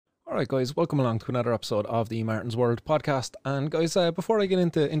All right, guys, welcome along to another episode of the Martin's World podcast. And, guys, before I get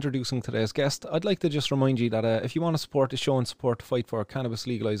into introducing today's guest, I'd like to just remind you that if you want to support the show and support the fight for cannabis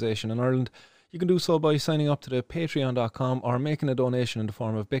legalisation in Ireland, you can do so by signing up to the patreon.com or making a donation in the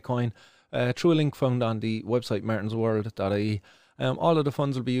form of Bitcoin through a link found on the website martinsworld.ie. All of the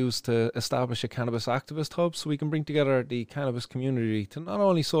funds will be used to establish a cannabis activist hub so we can bring together the cannabis community to not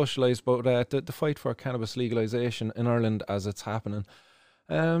only socialise but to fight for cannabis legalisation in Ireland as it's happening.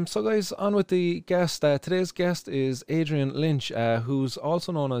 So guys, on with the guest. Today's guest is Adrienne Lynch, who's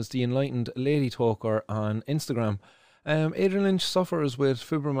also known as the Enlightened Lady Toker on Instagram. Adrienne Lynch suffers with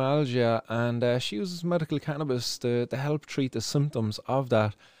fibromyalgia and she uses medical cannabis to help treat the symptoms of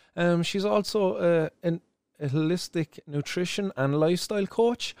that. She's also a holistic nutrition and lifestyle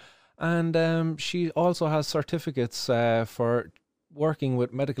coach, and she also has certificates for working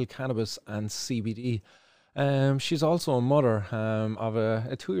with medical cannabis and CBD. She's also a mother of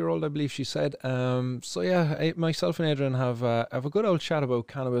a 2-year-old, I believe she said. So yeah, myself and Adrienne have a good old chat about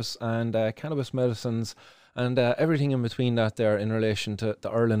cannabis and cannabis medicines and everything in between that there in relation to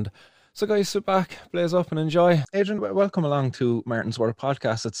Ireland. So guys, sit back, blaze up and enjoy. Adrienne, welcome along to Martin's World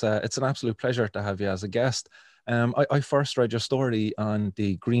podcast. It's an absolute pleasure to have you as a guest. I first read your story on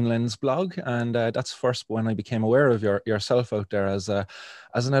the Green Lens blog, and that's first when I became aware of yourself out there as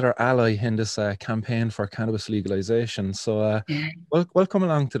another ally in this campaign for cannabis legalization. So welcome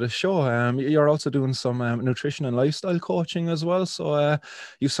along to the show. You're also doing some nutrition and lifestyle coaching as well, so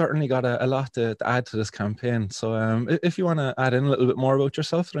you've certainly got a lot to add to this campaign. So if you want to add in a little bit more about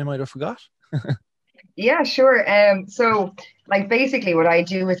yourself that I might have forgot. Yeah, sure. So like basically what I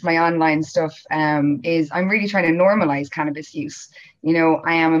do with my online stuff is I'm really trying to normalize cannabis use. You know,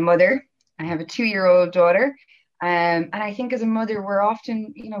 I am a mother. I have a 2-year-old daughter. And I think as a mother, we're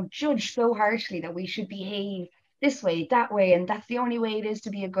often, judged so harshly that we should behave this way, that way, and that's the only way it is to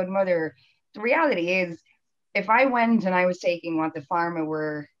be a good mother. The reality is, if I went and I was taking what the pharma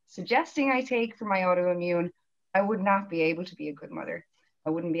were suggesting I take for my autoimmune, I would not be able to be a good mother. I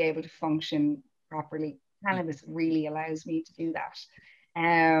wouldn't be able to function properly. Cannabis really allows me to do that.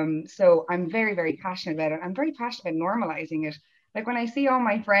 So I'm very, very passionate about it. I'm very passionate about normalizing it. Like when I see all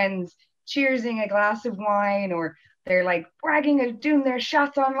my friends cheersing a glass of wine, or they're like bragging of doing their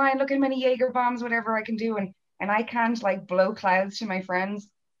shots online, look at how many Jaeger bombs, whatever I can do, and I can't like blow clouds to my friends.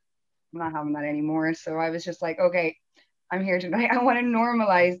 I'm not having that anymore. So I was just like, okay, I'm here tonight. I want to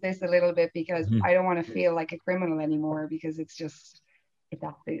normalize this a little bit because Mhm. I don't want to feel like a criminal anymore, because it's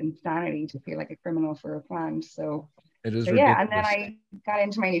absolute insanity to feel like a criminal for a plant. It So is yeah, and then ridiculous. I got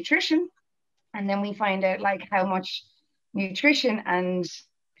into my nutrition, and then we find out like how much nutrition and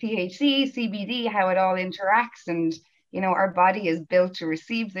THC, CBD, how it all interacts, and our body is built to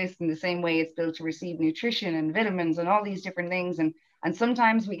receive this in the same way it's built to receive nutrition and vitamins and all these different things, and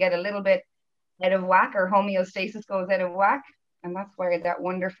sometimes we get a little bit out of whack, or homeostasis goes out of whack, and that's where that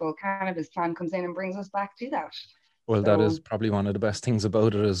wonderful cannabis plant comes in and brings us back to that. Well, that is So probably one of the best things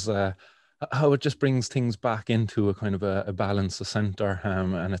about it is how it just brings things back into a kind of a balance, a center,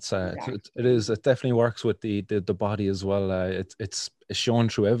 and it definitely works with the body as well. It's shown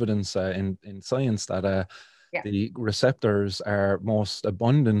through evidence in science that yeah, the receptors are most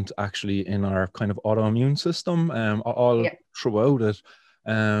abundant actually in our kind of autoimmune system, all yeah, throughout it.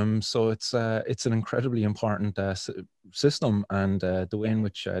 So it's an incredibly important system, and the way yeah. in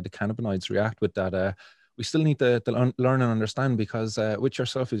which the cannabinoids react with that. We still need to learn and understand, because with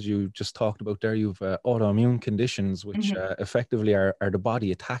yourself, as you just talked about there, you've autoimmune conditions which Mm-hmm. effectively are the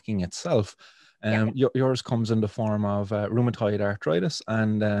body attacking itself. Yeah, Yours comes in the form of rheumatoid arthritis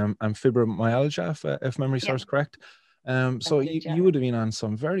and fibromyalgia, if memory yeah, serves correct. So that's you, it. Yeah. you would have been on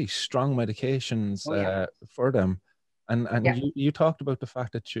some very strong medications Oh yeah. for them. And Yeah. you talked about the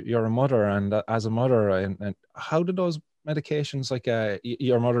fact that you're a mother, and as a mother, and how did those medications, like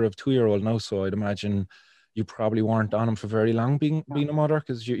your mother of 2-year-old now, so I'd imagine you probably weren't on them for very long being No. a mother,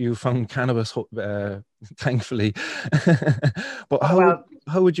 because you found cannabis thankfully. But Oh well.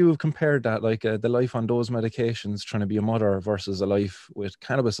 how would you have compared that, like the life on those medications trying to be a mother versus a life with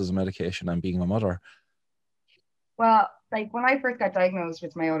cannabis as a medication and being a mother? Well, like when I first got diagnosed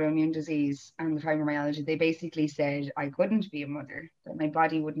with my autoimmune disease and the fibromyalgia, they basically said I couldn't be a mother, that my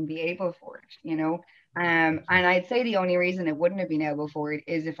body wouldn't be able for it. And I'd say the only reason it wouldn't have been able for it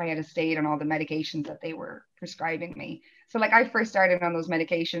is if I had stayed on all the medications that they were prescribing me. So like I first started on those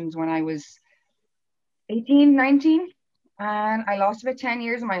medications when I was 18, 19, and I lost about 10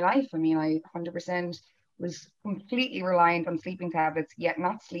 years of my life. I mean, I 100% was completely reliant on sleeping tablets, yet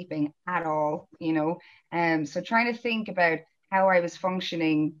not sleeping at all. So trying to think about how I was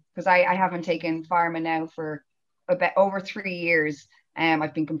functioning, because I haven't taken pharma now for about over 3 years.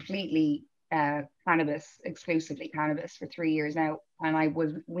 I've been completely exclusively cannabis for 3 years now. And I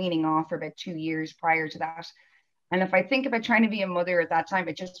was weaning off for about 2 years prior to that. And if I think about trying to be a mother at that time,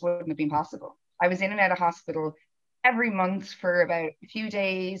 it just wouldn't have been possible. I was in and out of hospital every month for about a few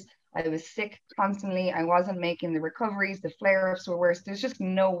days. I was sick constantly. I wasn't making the recoveries. The flare ups were worse. There's just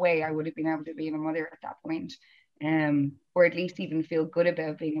no way I would have been able to be a mother at that point, or at least even feel good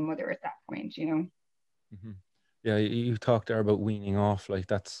about being a mother at that point, you know? Hmm. Yeah, you talked there about weaning off. Like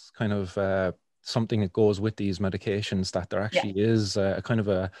that's kind of something that goes with these medications. That there Yeah, actually is a kind of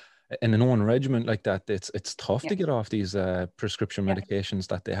a in a known regimen like that. It's tough yeah, to get off these prescription yeah. medications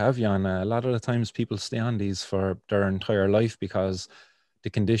that they have you on. A lot of the times, people stay on these for their entire life because the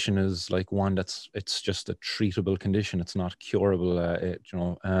condition is like one it's just a treatable condition. It's not curable.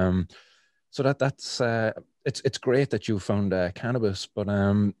 So that's it's great that you found cannabis, but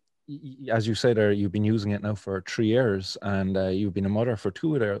as you said there, you've been using it now for 3 years, and you've been a mother for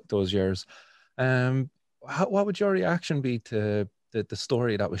two of those years. Um, what would your reaction be to the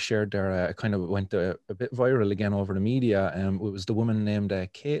story that was shared there? It kind of went a bit viral again over the media. It was the woman named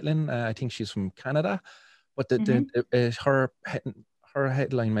Caitlin. I think she's from Canada, but Hmm. her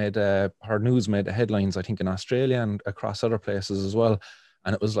headline made her news made the headlines, I think, in Australia and across other places as well.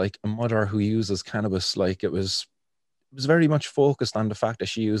 And it was like a mother who uses cannabis. Like it was very much focused on the fact that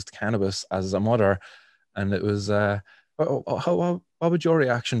she used cannabis as a mother, and it was what would your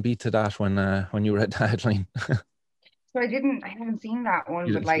reaction be to that when you read the headline? So I haven't seen that one,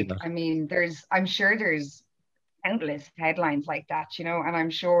 You but didn't see like, that. I mean, I'm sure there's countless headlines like that, you know, and I'm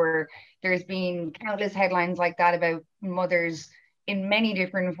sure there's been countless headlines like that about mothers in many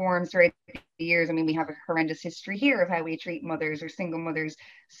different forms throughout the years. I mean, we have a horrendous history here of how we treat mothers or single mothers.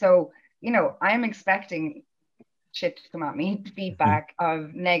 So, you know, I'm expecting shit to come at me, Mhm. feedback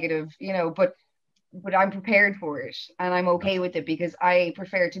of negative, you know, but I'm prepared for it and I'm Yeah. okay with it because I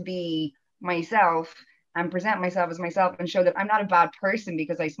prefer to be myself and present myself as myself and show that I'm not a bad person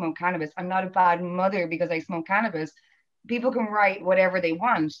because I smoke cannabis. I'm not a bad mother because I smoke cannabis. People can write whatever they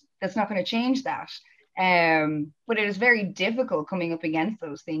want. That's not going to change that. But it is very difficult coming up against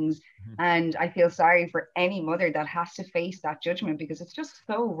those things. Mhm. And I feel sorry for any mother that has to face that judgment because it's just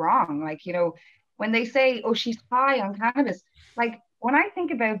so wrong. Like, you know, when they say, oh, she's high on cannabis, like when I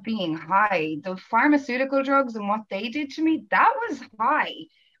think about being high, the pharmaceutical drugs and what they did to me, that was high.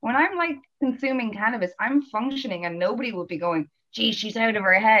 When I'm like consuming cannabis, I'm functioning and nobody would be going, gee, she's out of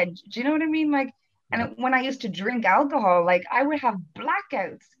her head. Do you know what I mean? Like, Yeah. when I used to drink alcohol, like I would have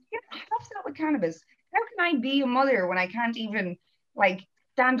blackouts. You know, how's that with cannabis? How can I be a mother when I can't even like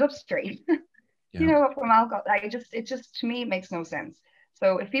stand up straight? You Yeah. know, from alcohol. It just to me it makes no sense.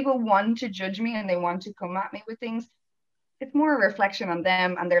 So if people want to judge me and they want to come at me with things, it's more a reflection on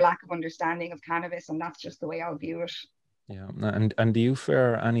them and their lack of understanding of cannabis, and that's just the way I'll view it. Yeah. And do you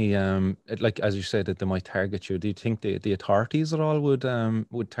fear any like as you said that they might target you? Do you think the authorities at all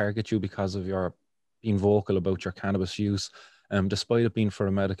would target you because of your being vocal about your cannabis use, despite it being for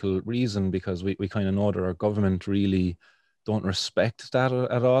a medical reason? Because we kind of know that our government really don't respect that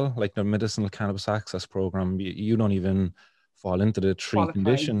at all. Like the medicinal cannabis access program, you don't even fall into the three Qualify.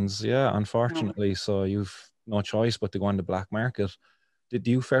 conditions. Yeah, No, unfortunately. So you've no choice but to go on the black market. Did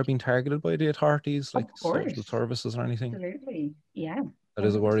you fear being targeted by the authorities, of like social course, services or anything? absolutely, yeah, That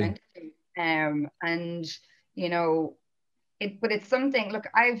is a worry. 100%. And you know, but it's something. Look,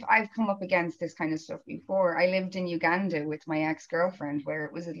 I've come up against this kind of stuff before. I lived in Uganda with my ex-girlfriend, where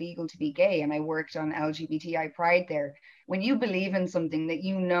it was illegal to be gay, and I worked on LGBTI pride there. When you believe in something that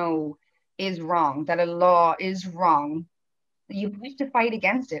you know is wrong, that a law is wrong, you have to fight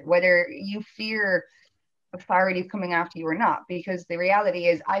against it, whether you fear authorities coming after you or not. Because the reality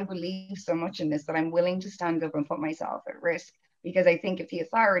is, I believe so much in this that I'm willing to stand up and put myself at risk. Because I think if the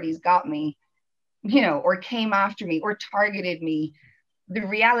authorities got me, you know, or came after me or targeted me, the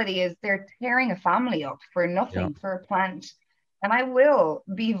reality is they're tearing a family up for Yeah. nothing, for a plant. And I will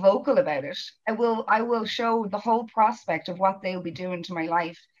be vocal about it. I will show the whole prospect of what they'll be doing to my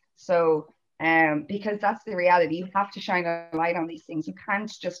life. So because that's the reality. You have to shine a light on these things. You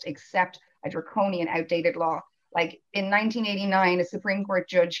can't just accept a draconian, outdated law. Like in 1989, a Supreme Court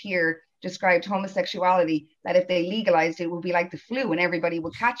judge here described homosexuality that if they legalized it, it would be like the flu and everybody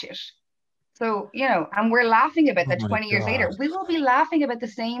would catch it. So, you know, and we're laughing about Oh that my 20 years God. later. We will be laughing about the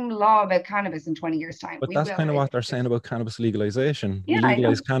same law about cannabis in 20 years' time. But We that's will. kind of what they're saying about cannabis legalization. Yeah, We I know.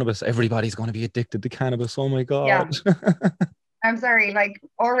 legalize cannabis, everybody's going to be addicted to cannabis. Oh my God. Yeah. I'm sorry, like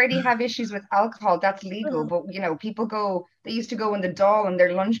already have issues with alcohol, that's legal. But you know, people go, they used to go in the Dáil on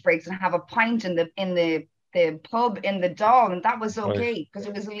their lunch breaks and have a pint in the pub in the Dáil, and that was Right. okay because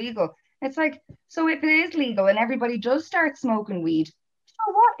it was illegal. It's like, so if it is legal and everybody does start smoking weed,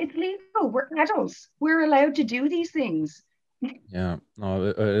 know what? It's legal. We're adults. We're allowed to do these things. Yeah, no,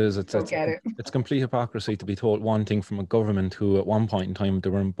 it is. Don't get it. It's complete hypocrisy to be told one thing from a government who, at one point in time, they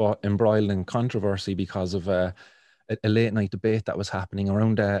were embroiled in controversy because of a late night debate that was happening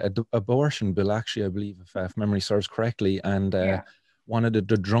around abortion bill. Actually, I believe, if memory serves correctly, and Yeah. one of the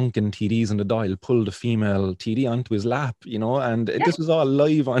drunken TDs in the dial pulled a female TD onto his lap, and Yeah. this was all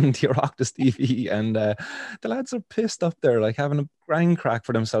live on the Oireachtas TV, and the lads are pissed up there, like having a grand crack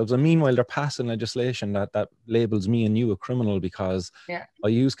for themselves. And meanwhile, they're passing legislation that labels me and you a criminal because Yeah. I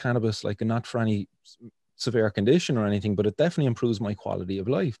use cannabis, like, not for any severe condition or anything, but it definitely improves my quality of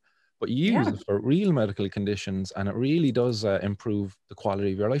life. But you use Yeah. it for real medical conditions, and it really does improve the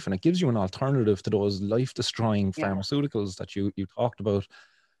quality of your life, and it gives you an alternative to those life-destroying Yeah. pharmaceuticals that you talked about.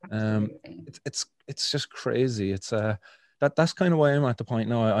 Absolutely. It's just crazy. It's that's kind of why I'm at the point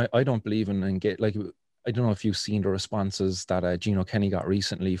now. I don't believe in get like, I don't know if you've seen the responses that Gino Kenny got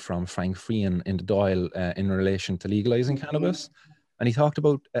recently from Frank Frian in the Dáil in relation to legalizing cannabis, and he talked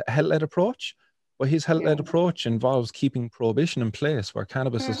about a health-led approach. But his health-led Yeah. approach involves keeping prohibition in place where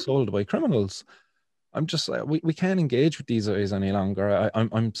cannabis is sold by criminals. I'm just like, we can't engage with these guys any longer.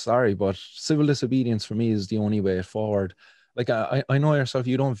 I'm sorry, but civil disobedience for me is the only way forward. Like, I know yourself,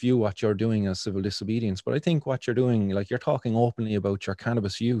 you don't view what you're doing as civil disobedience, but I think what you're doing, like, you're talking openly about your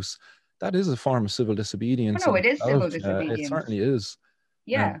cannabis use, that is a form of civil Oh, disobedience no, in it is itself. civil It disobedience. certainly is. Um,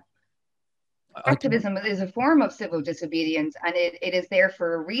 Yeah. I think, Activism is a form of civil disobedience, and it is there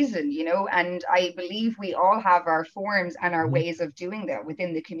for a reason, and I believe we all have our forms and our mhm, ways of doing that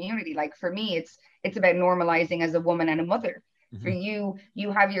within the community. Like for me, it's about normalizing as a woman and a mother. For mhm. you,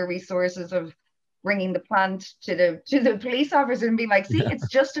 you have your resources of bringing the plant to the police officer and being like, see, Yeah, it's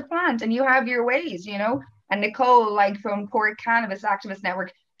just a plant, and you have your ways. And Nicole, like from Cork Cannabis Activist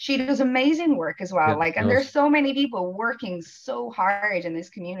Network, she does amazing work as well. yeah, Like, and no, there's so many people working so hard in this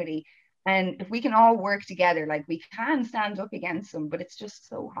community, and if we can all work together, like we can stand up against them, but it's just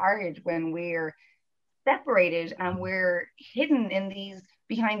so hard when we're separated and we're hidden in these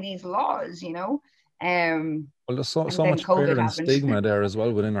behind these laws. well, there's so And then much fear COVID and happened. stigma there as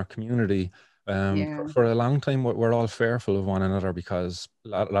well within our community. Yeah. For a long time, we're all fearful of one another because a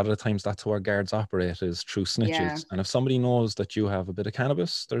lot of the times that's how our guards operate, is through Yeah. snitches. And if somebody knows that you have a bit of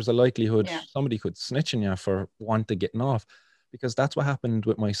cannabis, there's a likelihood Yeah. somebody could snitch on you for want of getting off. Because that's what happened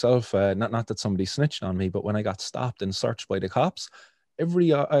with myself. Not that somebody snitched on me, but when I got stopped and searched by the cops,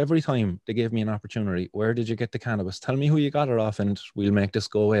 every time they gave me an opportunity, where did you get the cannabis? Tell me who you got it off, and we'll make this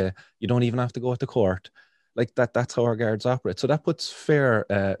go away. You don't even have to go to court. Like that's how our guards operate. So that puts fear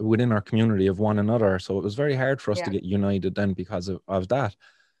within our community of one another. So it was very hard for us to Yeah. get united then because of that.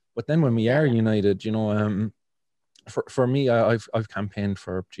 But then when we are Yeah. united, for me, I've campaigned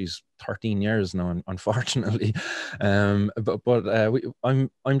for 13 years now, unfortunately. I'm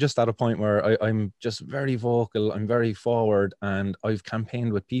just at a point where I'm just very vocal. I'm very forward, and I've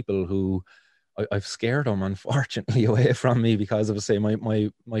campaigned with people who I've scared them, unfortunately, away from me because of, say,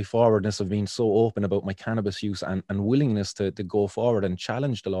 my forwardness of being so open about my cannabis use, and willingness to go forward and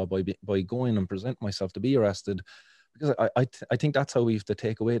challenge the law by going and present myself to be arrested, because I think that's how we have to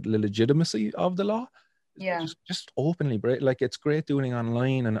take away the legitimacy of the law, is by Yeah. just openly break. Like, it's great doing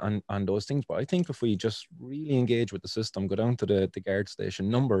online and those things, but I think if we just really engage with the system, go down to the guard station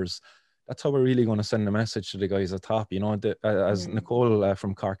numbers, that's how we're really going to send a message to the guys at top. As Mm. Nicole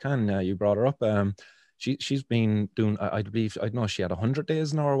from Carcan, you brought her up. She's been doing. I believe, I don't know, she had 100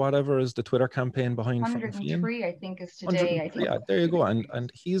 days now or whatever is the Twitter campaign behind Frank Fian. 103, I think, is today. I 103. think Yeah, it's there you go. today.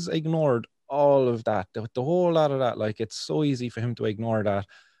 And he's ignored all of that, the whole lot of that. Like, it's so easy for him to ignore that.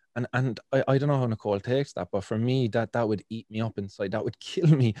 And I don't know how Nicole takes that, but for me, that would eat me up inside. That would kill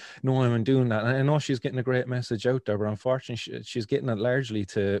me knowing I'm doing that. And I know she's getting a great message out there, but unfortunately, she's getting it largely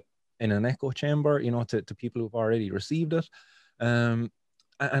in an echo chamber, to people who've already received it. And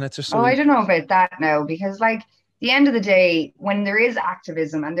it's just Oh, so I easy. don't know about that now, because like the end of the day, when there is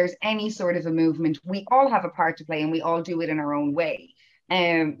activism and there's any sort of a movement, we all have a part to play and we all do it in our own way.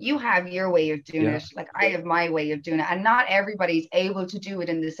 You have your way of doing Yeah, it, like I have my way of doing it, and not everybody's able to do it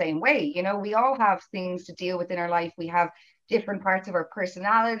in the same way. We all have things to deal with in our life. We have different parts of our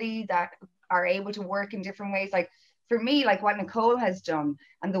personality that are able to work in different ways. Like for me, like what Nicole has done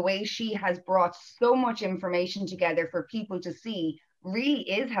and the way she has brought so much information together for people to see really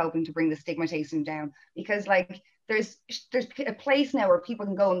is helping to bring the stigmatization down, because like there's a place now where people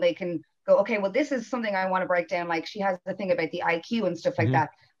can go and they can go, okay, well, this is something I want to break down. Like she has the thing about the IQ and stuff like hmm, that,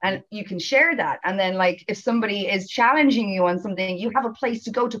 and you can share that, and then like if somebody is challenging you on something, you have a place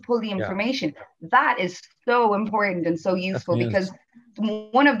to go to pull the yeah, information. That is so important and so useful, definitely because is.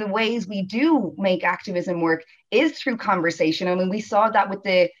 one of the ways we do make activism work is through conversation. I mean, we saw that with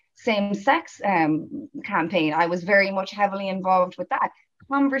the same-sex campaign. I was very much heavily involved with that.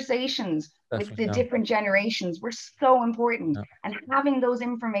 Conversations with Definitely. the Yeah. different generations were so important, Yeah. and having those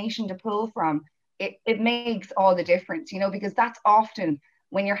information to pull from, it makes all the difference, because that's often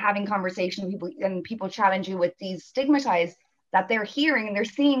when you're having conversations with people and people challenge you with these stigmatized that they're hearing and they're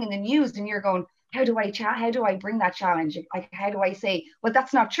seeing in the news, and you're going, how do I bring that challenge? Like, how do I say, well,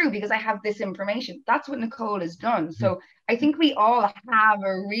 that's not true because I have this information? That's what Nicole has done. Mhm. So I think we all have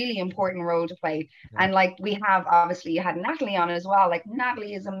a really important role to play. Yeah. And like we have, obviously, you had Natalie on as well. Like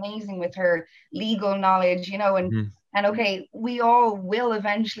Natalie is amazing with her legal knowledge, and Mhm. and okay, we all will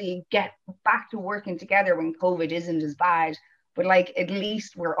eventually get back to working together when COVID isn't as bad. But like, at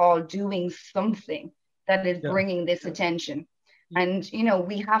least we're all doing something that is Yeah. bringing this attention. And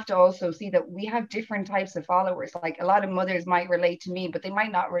we have to also see that we have different types of followers. Like a lot of mothers might relate to me, but they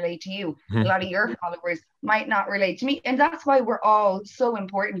might not relate to you. A Mhm. lot of your followers might not relate to me, and that's why we're all so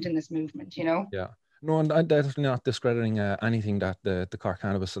important in this movement. Yeah. No, and I'm definitely not discrediting anything that the Cork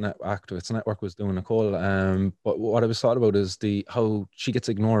Cannabis Activists Network was doing, Nicole. But what I was thought about is how she gets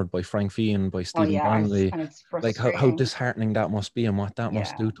ignored by Frank Fee and by Oh Stephen yeah, Donnelly, and it's like how frustrating. disheartening that must be and what that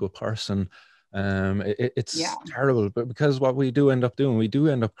must Yeah, do to a person. yeah, It's terrible, but because what we do end up doing, we do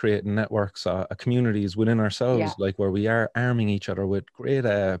end up creating networks, communities within ourselves, yeah, like where we are arming each other with great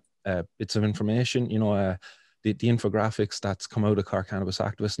bits of information, the infographics that's come out of Cork Cannabis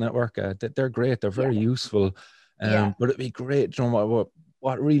Activist Network, they're great. They're yeah, very useful. yeah. But it'd be great.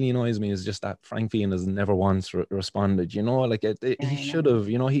 What really annoys me is just that Frank Fian has never once responded. Like he I should know. have.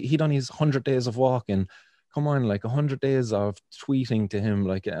 He done his 100 days of walking. Come on, like 100 days of tweeting to him,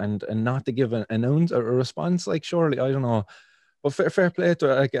 like and not to give a response. Like surely I don't know, but fair play to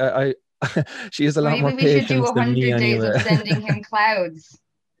her. Like she has a lot more Maybe we should do patience a than me hundred days anyway. of sending him clouds.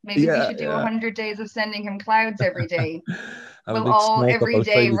 Maybe we Yeah, should do a yeah. 100 days of sending him clouds every day. Have a We'll big all smoke up every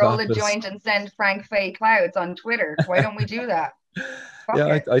outside day his roll a office. joint and send Frank Faye clouds on Twitter. Why don't we do that? Yeah, Fuck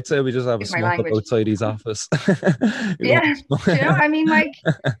it. I'd say we just have a Is my smoke up language. outside his office. We go Yeah. for I mean, like,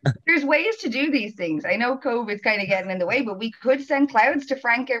 there's ways to do these things. I know COVID's kind of getting in the way, but we could send clouds to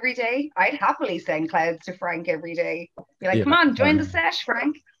Frank every day. I'd happily send clouds to Frank every day. Be like, yeah, come on, join the um, sesh,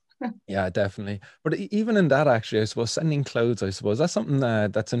 Frank. yeah, definitely. But even in that, actually, I suppose sending clouds, I suppose that's something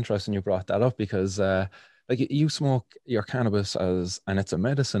that's interesting. You brought that up because, like, you smoke your cannabis and it's a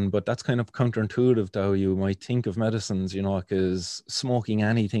medicine, but that's kind of counterintuitive to how you might think of medicines, because smoking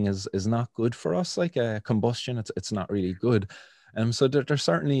anything is not good for us. Like combustion, it's not really good. So there's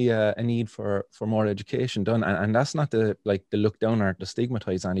certainly a need for more education done, and that's not to look down or to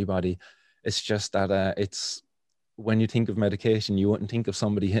stigmatize anybody. It's just that it's when you think of medication, you wouldn't think of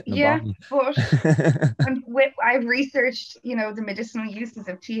somebody hitting a Yeah, bong. but I've researched, the medicinal uses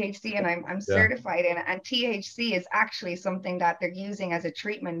of THC, and I'm Yeah. certified in it. And THC is actually something that they're using as a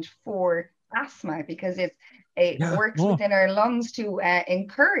treatment for asthma because it Yeah. works Oh. within our lungs to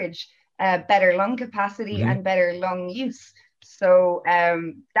encourage better lung capacity Hmm. and better lung use. So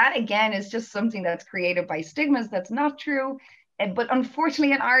that again is just something that's created by stigmas. That's not true. But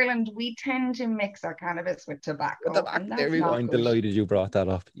unfortunately, in Ireland, we tend to mix our cannabis with At the tobacco, back, and there that's we go. not I'm good. delighted you brought that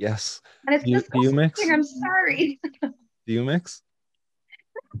up. Yes. And it's Do you disgusting. mix? I'm sorry. Do you mix?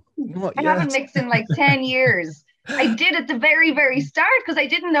 No, I haven't yes. mixed in like 10 years. I did at the very, very start because I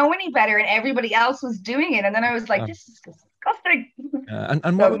didn't know any better and everybody else was doing it. And then I was like, Um, this is disgusting. and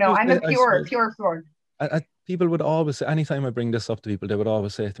what So would no, you I'm say? a I pure, suppose pure, pure. people would always say, anytime I bring this up to people, they would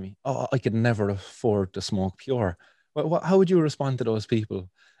always say to me, "Oh, I could never afford to smoke pure." How would you respond to those people?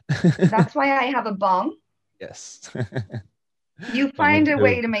 That's why I have a bong. Yes. You Bong find a too.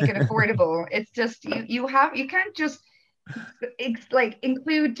 way to make it affordable. It's just you can't just like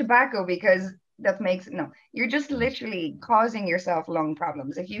include tobacco because that makes it no. You're just literally causing yourself lung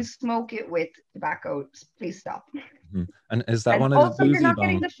problems. If you smoke it with tobacco, please stop. Mhm. And is that And one of the also, you're doozy not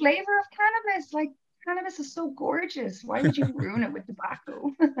getting bongs? the flavor of cannabis. Like, cannabis is so gorgeous. Why would you ruin it with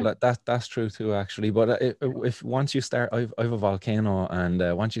tobacco? Well, that's true too, actually. But if once you start, I've a volcano, and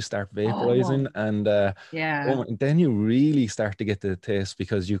once you start Oh, vaporizing, and yeah. then you really start to get the taste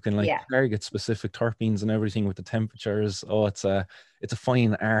because you can like Yeah. target specific terpenes and everything with the temperatures. Oh, it's a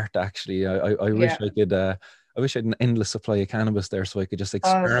fine art, actually. I wish Yeah. I could. I wish I had an endless supply of cannabis there so I could just Oh,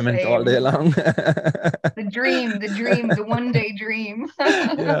 experiment all day same. long. The one day dream.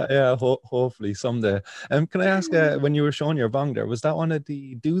 Yeah, yeah. Hopefully someday. Can I ask, when you were showing your bong there, was that one of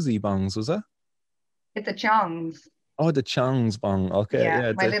the doozy bongs? Was it? It's a Chong's. Oh, the Chang's bong. Okay, Yeah,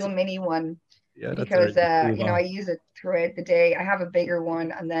 yeah. my little mini one. Yeah, that's a because really cool I one. use it throughout the day. I have a bigger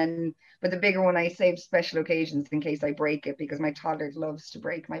one, and then but the bigger one I save special occasions in case I break it because my toddler loves to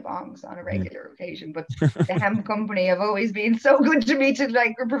break my bongs on a Mhm. regular occasion. But the hemp company have always been so good to me to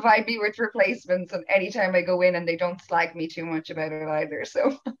like provide me with replacements, and anytime I go in and they don't slag me too much about it either.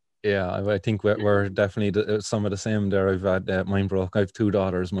 So Yeah, I think we're definitely some of the same there. I've had mine broke. I have two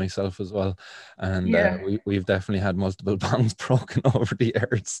daughters myself as well, and yeah, we've definitely had multiple bones broken over the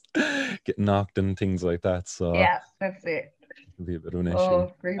years, getting knocked and things like that. So yeah, that's it. it can be a bit of an issue.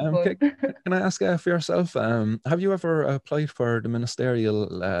 Oh, great fun. Can I ask for yourself? Have you ever applied for the ministerial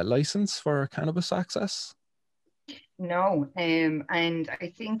license for cannabis access? No, and I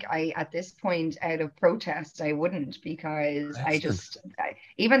think I at this point out of protest I wouldn't because Excellent.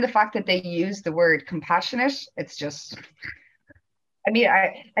 even the fact that they use the word compassionate, it's just I mean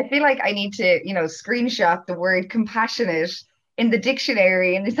I feel like I need to screenshot the word compassionate in the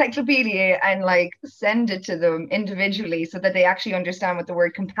dictionary in the encyclopedia and like send it to them individually so that they actually understand what the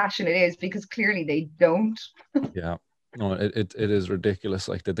word compassionate is because clearly they don't. Yeah. No, it is ridiculous.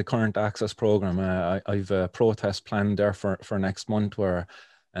 Like the current access program, I've a protest planned there for next month where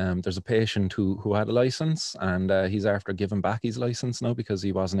there's a patient who had a license and he's after giving back his license now because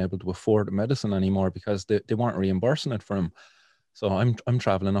he wasn't able to afford the medicine anymore because they weren't reimbursing it for him. So I'm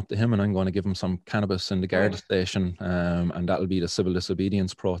traveling up to him and I'm going to give him some cannabis in the Garda Good, station, and that'll be the civil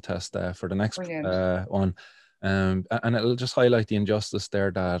disobedience protest for the next brilliant. one. And it'll just highlight the injustice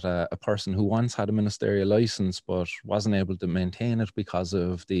there that a person who once had a ministerial license but wasn't able to maintain it because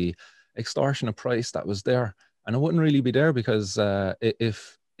of the extortionate price that was there, and it wouldn't really be there because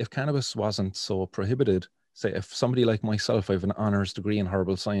if cannabis wasn't so prohibited, say if somebody like myself, I have an honors degree in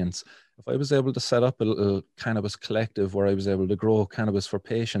herbal science, if I was able to set up a little cannabis collective where I was able to grow cannabis for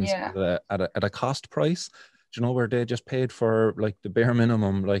patients Yeah, at a cost price, do you know, where they just paid for like the bare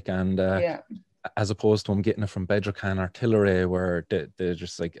minimum, like, and yeah. as opposed to them getting it from Bedrocan or Tilleray, where they're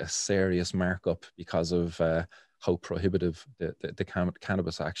just like a serious markup because of how prohibitive the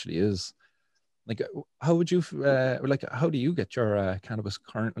cannabis actually is. Like, how would you, like, how do you get your cannabis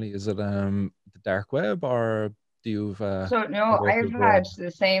currently? Is it the dark web or do you have So a no, local I've had grower?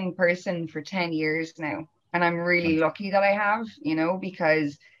 the same person for 10 years now. And I'm really lucky that I have,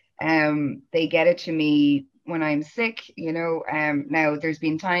 because they get it to me when I'm sick. Now there's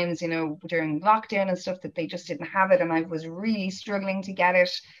been times, during lockdown and stuff that they just didn't have it and I was really struggling to get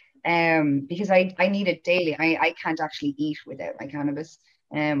it because I need it daily. I can't actually eat without my cannabis.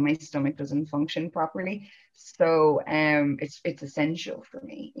 My stomach doesn't function properly. So it's essential for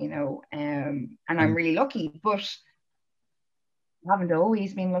me. And I'm And really lucky, but haven't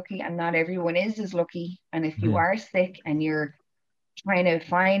always been lucky, and not everyone is as lucky. And if you mhm, are sick and you're trying to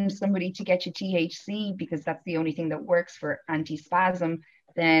find somebody to get you THC because that's the only thing that works for antispasm,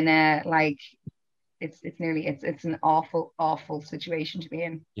 then like it's an awful situation to be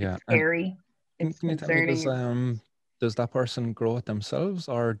in. It's yeah, and scary. It's can you tell me, concerning. It's does that person grow it themselves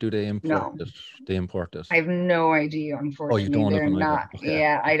or do they import no. it? They import it. I have no idea, Oh, you unfortunately. don't They're even either. not, Okay.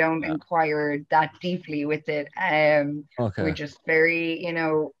 yeah, I don't Yeah. inquire that deeply with it. We're Okay. just very,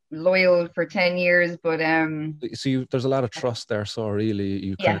 loyal for 10 years, but So there's a lot of trust there. So really,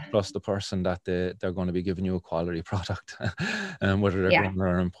 you kind of yeah, trust the person that they're going to be giving you a quality product, and whether they're yeah. growing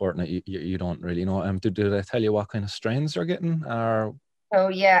or importing it, you don't really know. Do they tell you what kind of strains you're getting, or So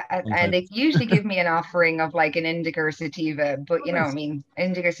yeah, some and type? they usually give me an offering of like an indica or sativa, but Oh, I nice. mean,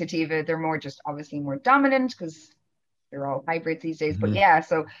 indica sativa, they're more just obviously more dominant because they're all hybrids these days. But Hmm. yeah,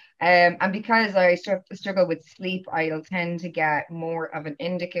 so and because I struggle with sleep, I'll tend to get more of an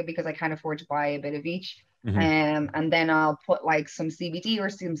indica because I can't afford to buy a bit of each. Hmm. And then I'll put like some CBD or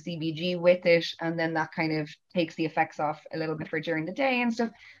some CBG with it, and then that kind of takes the effects off a little bit for during the day and stuff.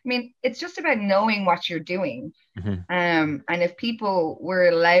 I mean, it's just about knowing what you're doing. Hmm. And if people were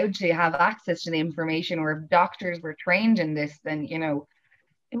allowed to have access to the information, or if doctors were trained in this, then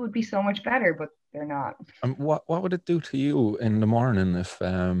it would be so much better, but they're not. What would it do to you in the morning if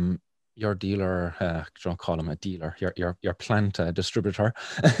your dealer, don't call him a dealer, your plant distributor,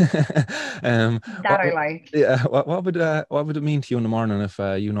 That I like. yeah, what would it mean to you in the morning if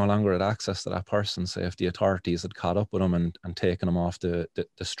you no longer had access to that person? Say if the authorities had caught up with him and taken him off the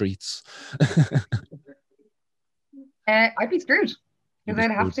streets, I'd be screwed you'd because be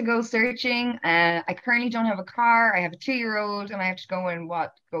I'd have screwed. to go searching. I currently don't have a car. I have a 2 year old, and I have to go and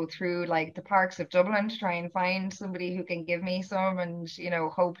go through like the parks of Dublin to try and find somebody who can give me some, and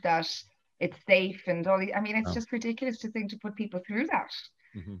hope that it's safe and all. I mean, it's No. just ridiculous to think to put people through that.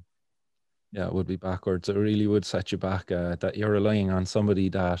 Hmm. Yeah, it would be backwards. It really would set you back. That you're relying on somebody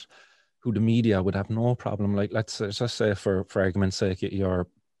who the media would have no problem. Like let's just say for argument's sake, you're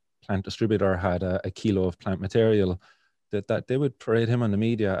plant distributor had a kilo of plant material, that they would parade him on the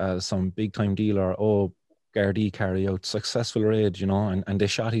media as some big time dealer. Oh, Gardaí carry out successful raid, you know, and they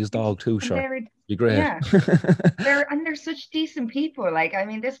shot his dog too, And sure. they're, Be great. yeah, they're such decent people. Like, I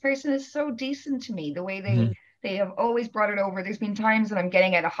mean, this person is so decent to me. The way Mhm. they have always brought it over. There's been times that I'm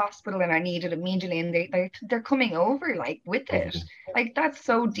getting out of hospital and I need it immediately, and they're coming over like with it. Lovely. Like that's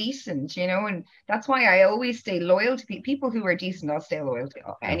so decent, you know. And that's why I always stay loyal to people who are decent. I'll stay loyal to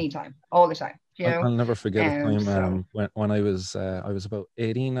Yeah. anytime, all the time, you know. I'll never forget a time So when I was about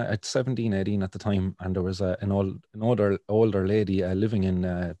 18, at 17, 18 at the time, and there was an older lady living in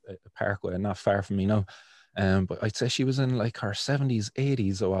a Parkway not far from me now. But I'd say she was in like her 70s,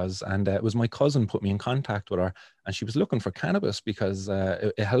 80s it was, and it was my cousin put me in contact with her, and she was looking for cannabis because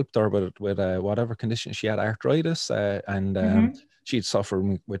it helped her with whatever condition she had, arthritis, and mhm. she'd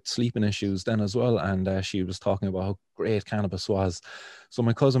suffered with sleeping issues then as well, and she was talking about how great cannabis was. So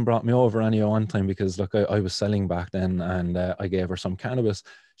my cousin brought me over anyway one time because look, I was selling back then, and I gave her some cannabis.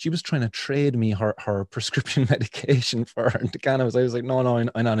 She was trying to trade me her prescription medication for the cannabis. I was like, no,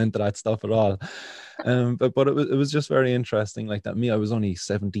 I'm not into that stuff at all. But it was just very interesting. Like that, me, I was only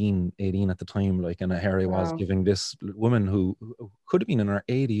 17, 18 at the time. Like, and Harry was Wow. giving this woman who could have been in her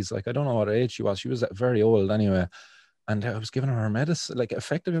 80s. Like, I don't know what age she was. She was very old anyway. And I was giving her medicine, like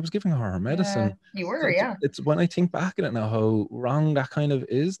effectively, I was giving her Yeah, medicine. you So were, yeah. it's when I think back at it now, how wrong that kind of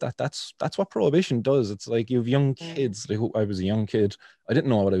is. That's what prohibition does. It's like you have young Mm. kids. Like, I was a young kid. I didn't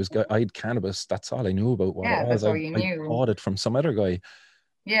know what I was. I had cannabis. That's all I knew about what it Yeah, was. that's I all you I knew. bought it from some other guy,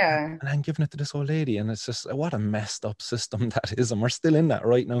 Yeah. and I'm giving it to this old lady, and it's just what a messed up system that is, and we're still in that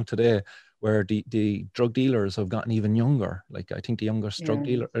right now today, where the drug dealers have gotten even younger. Like I think the youngest drug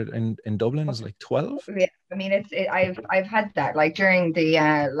Yeah. dealer in Dublin is like 12. Yeah, I mean, I've had that. Like during the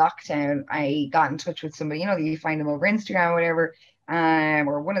lockdown, I got in touch with somebody. You know, you find them over Instagram or whatever,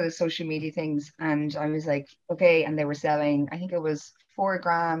 or one of the social media things, and I was like, okay. And they were selling, I think it was 4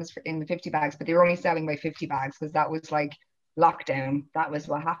 grams in the 50 bags, but they were only selling by 50 bags because that was like lockdown. That was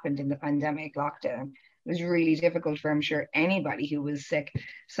what happened in the pandemic lockdown. It was really difficult for, I'm sure, anybody who was sick.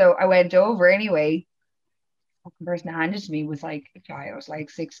 So I went over anyway. The person that handed to me was like a child,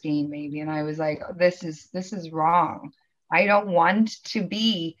 like 16 maybe, and I was like, oh, this is wrong. I don't want to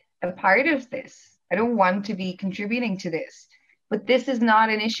be a part of this. I don't want to be contributing to this. But this is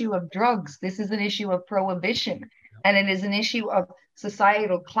not an issue of drugs. This is an issue of prohibition, and it is an issue of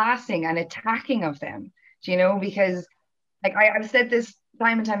societal classing and attacking of them. Do you know? Because like I've said this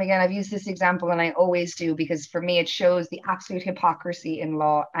time and time again, I've used this example and I always do because for me it shows the absolute hypocrisy in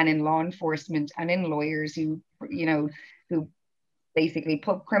law and in law enforcement and in lawyers who, you know, who basically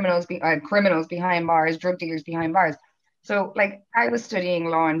put criminals behind bars, drug dealers behind bars. So like I was studying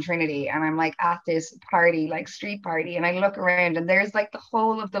law in Trinity and I'm like at this party, like street party, and I look around and there's like the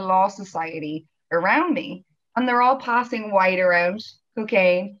whole of the law society around me and they're all passing white around,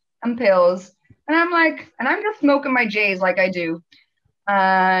 cocaine and pills. And I'm like, and I'm just smoking my J's like I do.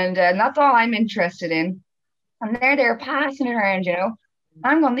 And that's all I'm interested in. And they're passing it around, you know.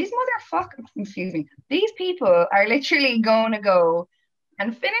 I'm going, these motherfuckers, excuse me, these people are literally going to go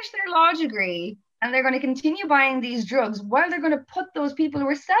and finish their law degree and they're going to continue buying these drugs while they're going to put those people who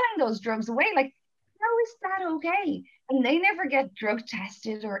are selling those drugs away. Like, how is that okay? And they never get drug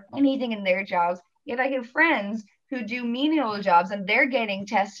tested or anything in their jobs. Yet I have friends who do menial jobs and they're getting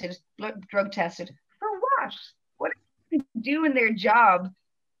tested, drug tested. For what? What do they do in their job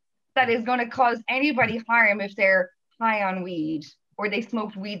that is going to cause anybody harm if they're high on weed or they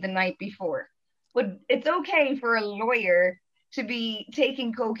smoked weed the night before? But it's okay for a lawyer to be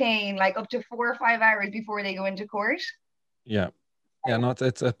taking cocaine like up to 4 or 5 hours before they go into court. Yeah. Yeah, no,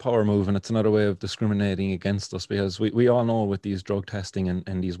 it's a power move, and it's another way of discriminating against us because we all know with these drug testing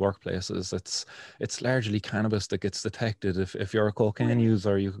in these workplaces, it's largely cannabis that gets detected. If you're a cocaine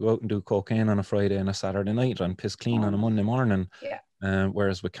user, you could go out and do cocaine on a Friday and a Saturday night and piss clean on a Monday morning. Yeah.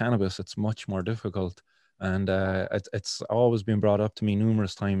 Whereas with cannabis, it's much more difficult. And it's always been brought up to me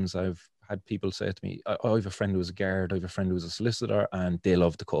numerous times. I've had people say to me, I have a friend who's a guard, I have a friend who's a solicitor, and they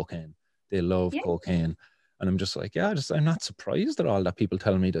love the cocaine. They love Yeah. cocaine. And I'm just like, yeah, I'm not surprised at all that people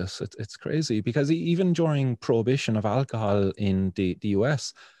tell me this. It's crazy because even during prohibition of alcohol in the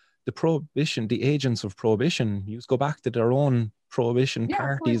US, the agents of prohibition used to go back to their own prohibition Yeah, of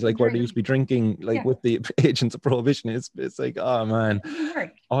course. parties, like where they used to be drinking, like Yeah. with the agents of prohibition. It's like, oh man,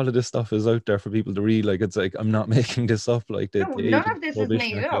 all of this stuff is out there for people to read. Like, it's like, I'm not making this up. Like No, the none agents of of this is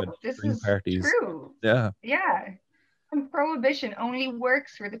prohibition made actually up. had This drink is parties. true. Yeah. Yeah. And prohibition only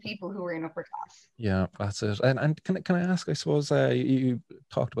works for the people who are in upper class. Yeah, that's it. And can I ask? I suppose you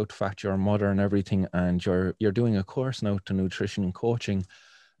talked about the fact you're a mother and everything, and you're doing a course now to nutrition and coaching.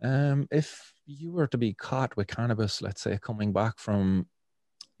 If you were to be caught with cannabis, let's say coming back from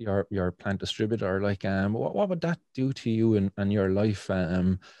your plant distributor, like what would that do to you and your life?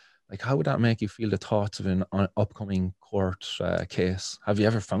 Like how would that make you feel, the thoughts of an upcoming court case? Have you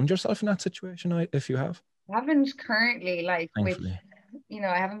ever found yourself in that situation? If you have, I haven't currently like with, thankfully,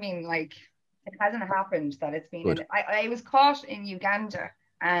 I haven't been like, it hasn't happened that it's been good. in, I was caught in Uganda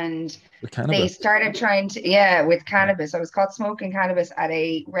and With they cannabis. started trying to, yeah, with cannabis. I was caught smoking cannabis at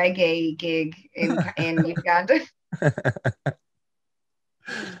a reggae gig in Uganda.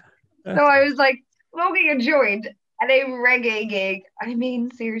 So That's I was like smoking a joint at a reggae gig. I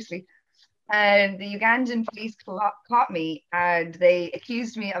mean, seriously. And the Ugandan police caught me and they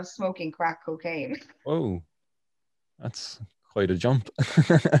accused me of smoking crack cocaine. oh, that's quite a jump.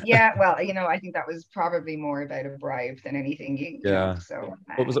 Yeah, well, I think that was probably more about a bribe than anything, Yeah. so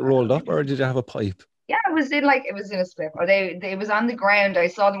But was it I don't rolled know. up or did you have a pipe? Yeah, it was in a split. Or it was on the ground. I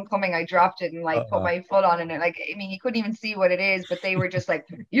saw them coming. I dropped it and like put Uh, my foot on it. Like, I mean, you couldn't even see what it is, but they were just like,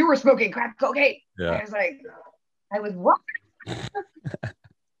 "You were smoking crack cocaine." yeah. I was like, "I was what?"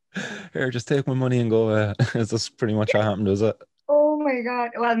 Here, just take my money and go. Is this pretty much what happened? Is it? Oh my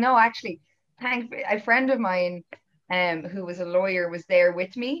God. Well, no, actually, a friend of mine who was a lawyer was there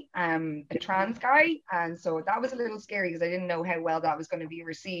with me, a trans guy. And so that was a little scary because I didn't know how well that was going to be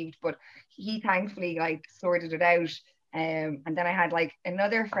received, but he thankfully like sorted it out. And then I had like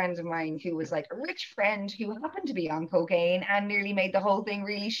another friend of mine who was like a rich friend who happened to be on cocaine and nearly made the whole thing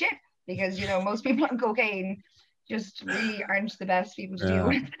really shit because most people on cocaine just really aren't the best people to deal Yeah,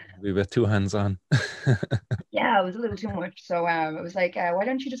 with. we were two hands on. Yeah, it was a little too much. So it was like, why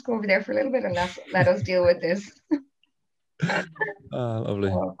don't you just go over there for a little bit and let us deal with this?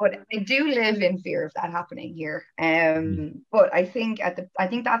 Lovely. But I do live in fear of that happening here. Mm. But I think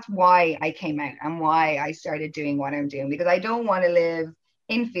that's why I came out and why I started doing what I'm doing because I don't want to live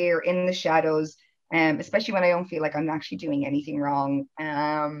in fear in the shadows, especially when I don't feel like I'm actually doing anything wrong.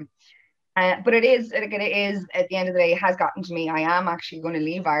 But it is at the end of the day, it has gotten to me. I am actually going to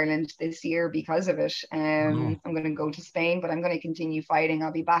leave Ireland this year because of it. Oh no. I'm going to go to Spain, but I'm going to continue fighting.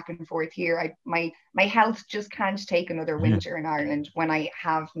 I'll be back and forth here. My health just can't take another Mhm. winter in Ireland when I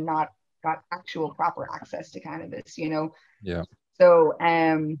have not got actual proper access to cannabis. Yeah. So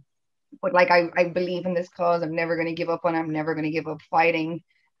but like I believe in this cause. I'm never going to give up on it. I'm never going to give up fighting.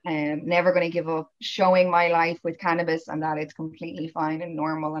 Never going to give up showing my life with cannabis and that it's completely fine and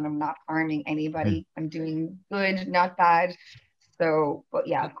normal and I'm not harming Mhm. anybody. I'm doing good, not bad. So, but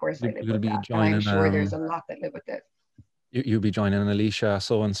yeah, of course I live You'll with be that. And I'm joining sure there's a lot that live with it. you'll be joining Alicia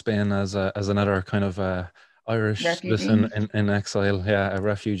so in Spain as another kind of Irish citizen Refugee. in exile, yeah, a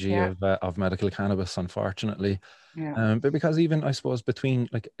refugee Yeah. of medical cannabis, unfortunately. Yeah. But because even I suppose between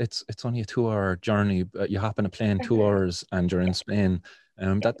like it's only a 2 hour journey, but you hop on a plane 2 hours and you're in Spain.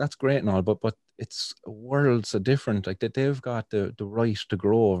 That's great and all, but it's worlds of different. Like they've got the right to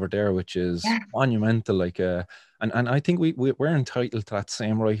grow over there, which is Yeah. monumental. Like and I think we're entitled to that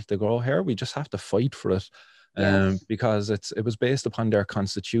same right to grow here. We just have to fight for it. Yes. Because it was based upon their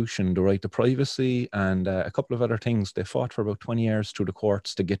constitution, the right to privacy, and a couple of other things. They fought for about 20 years through the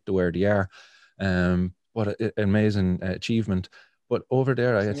courts to get to where they are. What an amazing achievement. But over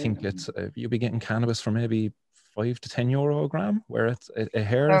there, I think Absolutely. it's you'll be getting cannabis for maybe €5 to €10 a gram, where it's a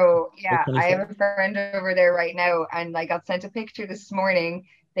hair it's So about yeah, I 25. have a friend over there right now, and I got sent a picture this morning.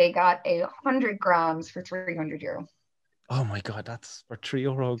 They got 100 grams for €300. Oh my God, that's for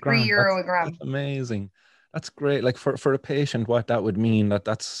 €3 a Three gram. euro a That's gram. amazing. That's great. Like for a patient, what that would mean,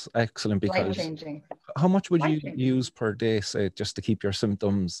 that's excellent Life because changing. how much would Life you changing. use per day, say, just to keep your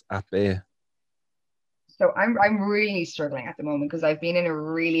symptoms at bay? So I'm really struggling at the moment because I've been in a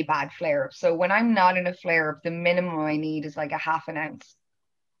really bad flare up. So when I'm not in a flare up, the minimum I need is like a half an ounce,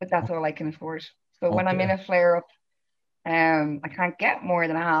 but that's all I can afford. So when I'm in Okay. a flare up, I can't get more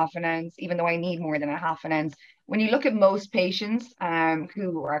than a half an ounce, even though I need more than a half an ounce. When you look at most patients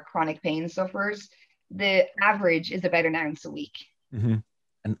who are chronic pain sufferers, the average is about an ounce a week. Hmm.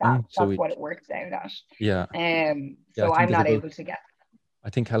 And so That's what it works out at. yeah, yeah, I So think I'm there's not about able to get I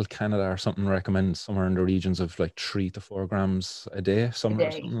think Health Canada or something recommends somewhere in the regions of like 3 to 4 grams a day, a something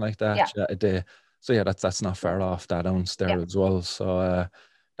day. like that. Yeah, Yeah, a day. So yeah, that's not yeah, far off that ounce there yeah. as well. So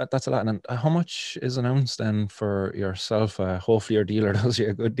that's a lot. And how much is an ounce then for yourself? Hopefully your dealer does you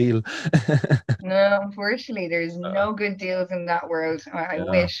a good deal. No, unfortunately, there's Uh, no good deals in that world. I yeah,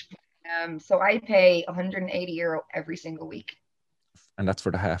 wish. So I pay €180 every single week. and that's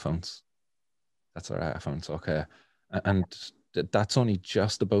for the half ounce. That's our half ounce. Okay, and that's only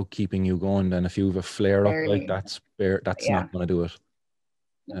just about keeping you going. Then if you have a flare up like Barely. that's Yeah. not going to do it.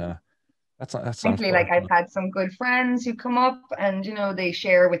 Yeah. That's Thankfully, like I've unfortunate. had some good friends who come up and they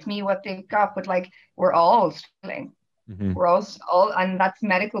share with me what they've got, but like we're all struggling. Hmm. We're all, and that's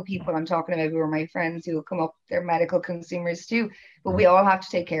medical people I'm talking about who are my friends who will come up. They're medical consumers too, but we Hmm. all have to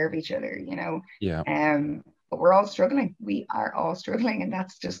take care of each other, Yeah. But we're all struggling. We are all struggling, and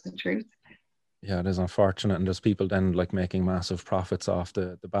that's just the truth. Yeah, it is unfortunate, and there's people then like making massive profits off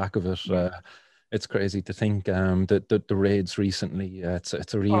the back of it. Yeah. It's crazy to think that the raids recently. It's a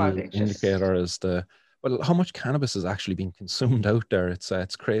Oh, real they just, indicator as the well how much cannabis is actually being consumed out there.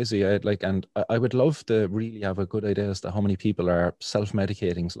 It's crazy. And I would love to really have a good idea as to how many people are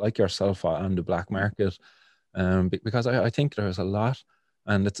self-medicating, like yourself, on the black market. Because I think there's a lot.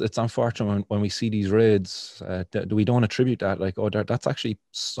 And it's unfortunate when we see these raids, we don't attribute that like, oh, that's actually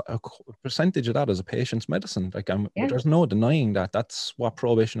a percentage of that as a patient's medicine. Like, yeah, there's no denying that. That's what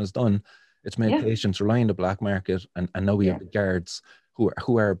prohibition has done. It's made yeah, patients rely on the black market, and now we have yeah, the guards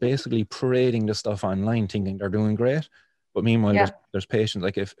who are basically parading the stuff online, thinking they're doing great. But meanwhile, yeah, there's patients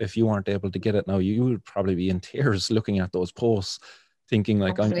like if you weren't able to get it now, you would probably be in tears looking at those posts, thinking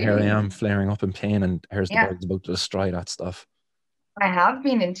like, here I absolutely. am flaring up in pain, and here's the Yeah. guards about to destroy that stuff. I have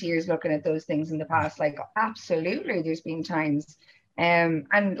been in tears looking at those things in the past. Like, absolutely, there's been times.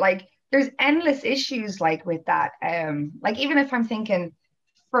 And like there's endless issues like with that. Like even if I'm thinking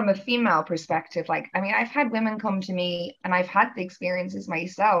from a female perspective, like I mean, I've had women come to me and I've had the experiences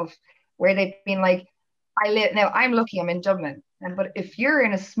myself where they've been like, I live now, I'm lucky I'm in Dublin. And but if you're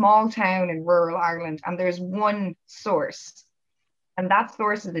in a small town in rural Ireland and there's one source and that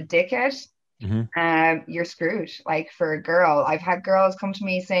source is a dickhead, Hmm. you're screwed. Like for a girl, I've had girls come to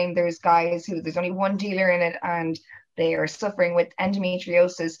me saying there's guys who there's only one dealer in it and they are suffering with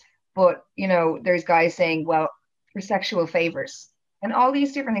endometriosis, but there's guys saying, well, for sexual favors and all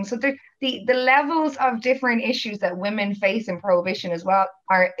these different things. So the levels of different issues that women face in prohibition as well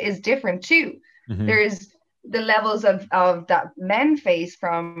is different too. Hmm. There's the levels of that men face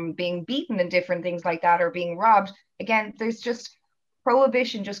from being beaten and different things like that or being robbed. Again, there's just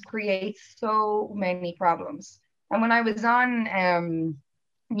prohibition just creates so many problems. And when I was on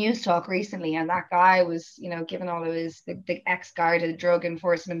News Talk recently, and that guy was, giving all of the ex-guarded drug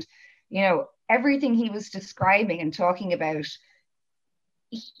enforcement, everything he was describing and talking about,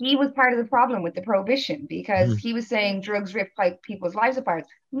 he was part of the problem with the prohibition because Hmm. he was saying drugs rip like people's lives apart.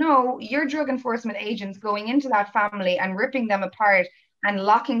 No, your drug enforcement agents going into that family and ripping them apart and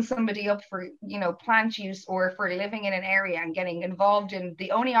locking somebody up for plant use or for living in an area and getting involved in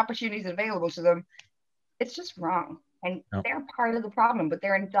the only opportunities available to them, it's just wrong. And Yeah. they're part of the problem, but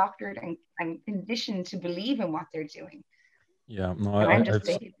they're indoctrined and conditioned to believe in what they're doing. Yeah. No, And I'm just I've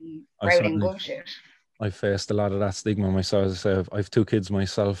basically I've sprouting certainly bullshit. I've faced a lot of that stigma myself. As I say, I've two kids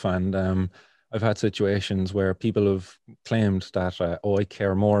myself, and I've had situations where people have claimed that, oh, I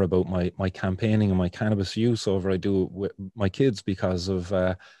care more about my campaigning and my cannabis use over I do with my kids because of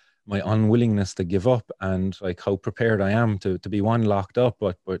my unwillingness to give up, and like how prepared I am to be one, locked up,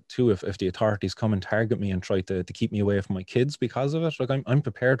 but two, if the authorities come and target me and try to keep me away from my kids because of it, like I'm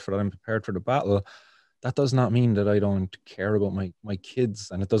prepared for that. I'm prepared for the battle. That does not mean that I don't care about my kids,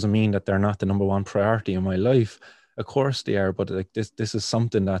 and it doesn't mean that they're not the number one priority in my life. Of course they are, but like this is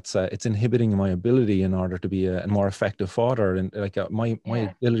something that's it's inhibiting my ability in order to be a more effective father, and like my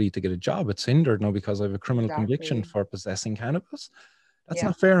Yeah, ability to get a job, it's hindered now because I have a criminal conviction exactly. for possessing cannabis. That's Yeah,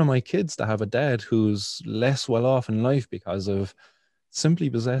 not fair on my kids to have a dad who's less well off in life because of simply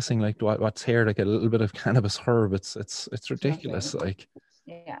possessing like what's here, like a little bit of cannabis herb. It's ridiculous. exactly. Like,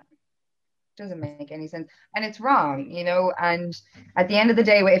 Yeah, doesn't make any sense. And it's wrong, And at the end of the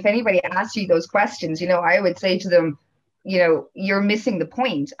day, if anybody asks you those questions, I would say to them, you're missing the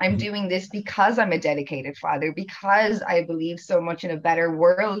point. I'm mhm, doing this because I'm a dedicated father, because I believe so much in a better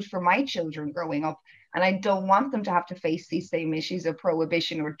world for my children growing up. And I don't want them to have to face these same issues of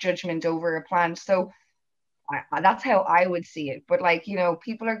prohibition or judgment over a plant. So that's how I would see it. But like,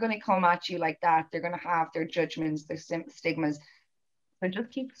 people are going to come at you like that. They're going to have their judgments, their stigmas. So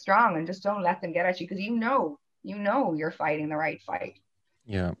just keep strong and just don't let them get at you because you're fighting the right fight.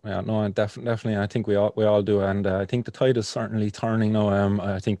 yeah, yeah, no, and definitely, I think we all do, and I think the tide is certainly turning now.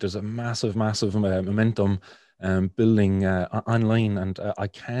 I think there's a massive momentum building online, and I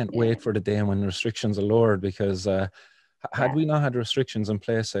can't Yeah, wait for the day when restrictions are lowered because had yeah, we not had restrictions in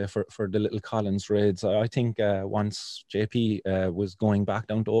place for the little Collins raids, I think once JP was going back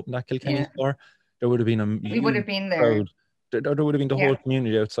down to open that Kilkenny yeah. store, there would have been a We would huge have been there. crowd. There would have been the whole Yeah,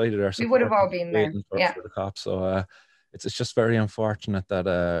 community outside of there we would have all supporting, been there. waiting for, Yeah, for the cops. So it's just very unfortunate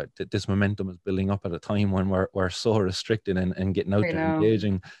that this momentum is building up at a time when we're so restricted and getting out I there know.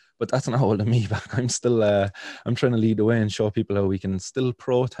 engaging. but that's not holding me back. I'm still I'm trying to lead the way and show people how we can still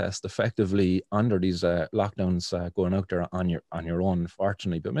protest effectively under these lockdowns, going out there on your own,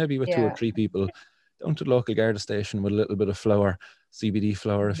 unfortunately, but maybe with two or Yeah. three people down to the local Garda station with a little bit of flour, CBD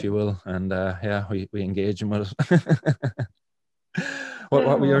flour, if you will, and yeah, we engage them with it.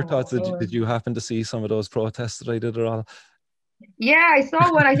 What were your thoughts? Did you happen to see some of those protests that I did at all? Yeah, I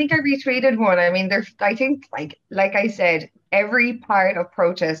saw one. I think I retweeted one. I mean, there's, I think, like I said, every part of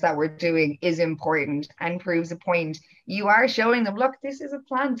protest that we're doing is important and proves a point. You are showing them, look, this is a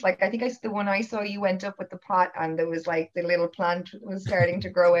plant. Like I think the one I saw, you went up with the pot and there was like the little plant was starting to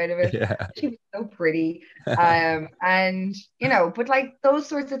grow out of it. Yeah. She was so pretty. And but like those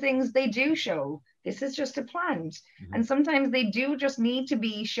sorts of things, they do show this is just a plant. And sometimes they do just need to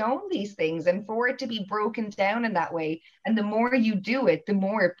be shown these things and for it to be broken down in that way. And the more you do it, the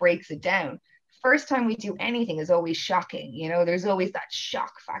more it breaks it down. First time we do anything is always shocking. There's always that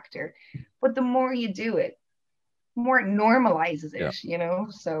shock factor. But the more you do it, the more it normalizes Yeah,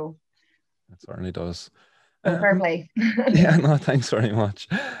 it. So it certainly does. fair play. Yeah, no, thanks very much.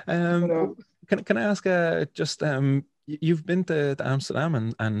 So, Can I ask, just you've been to Amsterdam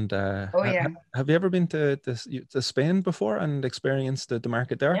and oh yeah. have you ever been to Spain before and experienced the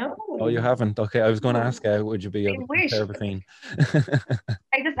market there? No. Oh, you haven't? Okay, I was going to ask, would you be I able to wish. compare between?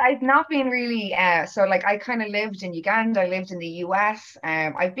 I've not been really so like I kind of lived in Uganda, I lived in the US.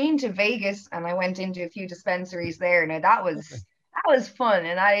 I've been to Vegas and I went into a few dispensaries there. Now that was fun,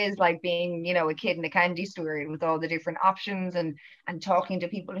 and that is like being a kid in a candy store with all the different options and talking to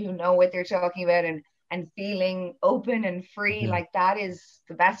people who know what they're talking about and feeling open and free. Mhm. Like that is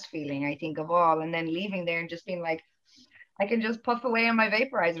the best feeling I think of all. And then leaving there and just being like, I can just puff away on my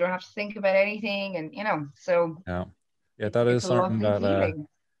vaporizer. I don't have to think about anything. And so Yeah, yeah, it's that it's is a something lovely that feeling.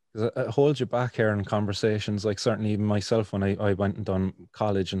 'cause it holds you back here in conversations. Like certainly even myself when I went and done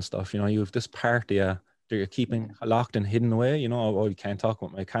college and stuff, you have this part of you that you're keeping locked and hidden away. Oh, you can't talk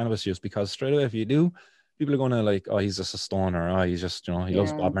about my cannabis use because straight away if you do, people are gonna like, oh, he's just a stoner. Oh, he's just, he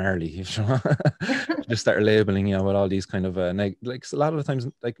loves Yeah. Bob Marley. Just start labeling you with all these kind of like a lot of the times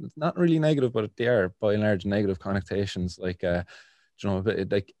like not really negative, but they are by and large negative connotations. Like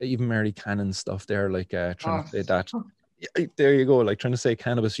like even Mary Cannon stuff there, like trying Oh, to say that there you go, like trying to say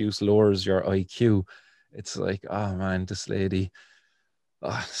cannabis use lowers your IQ. It's like, oh man, this lady,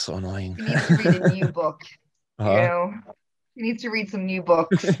 oh, so annoying. he needs to read a new book, you uh know. He needs to read some new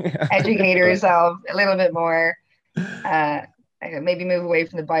books, yeah, educate herself a little bit more, uh, maybe move away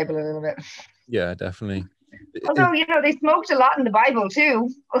from the Bible a little bit. yeah, definitely. Although, they smoked a lot in the Bible too.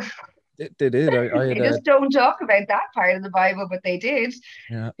 They did. I They had just don't talk about that part of the Bible, but they did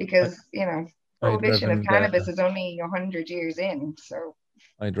yeah, because, I had prohibition of Reverend cannabis is only 100 years in. So,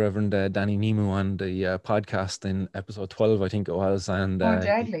 Danny Nemu on the podcast in episode 12, I think it was, and oh,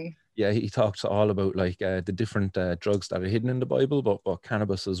 deadly. yeah, he talks all about like the different drugs that are hidden in the Bible, but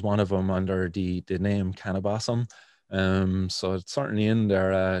cannabis is one of them under the name cannabisum. So it's certainly in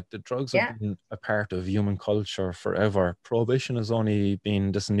there. The drugs have Yeah, been a part of human culture forever. Prohibition has only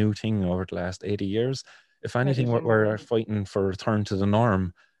been this new thing over the last 80 years. If anything, we're fighting for return to the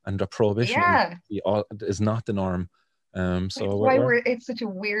norm, and the prohibition yeah. is not the norm. So It's why it's such a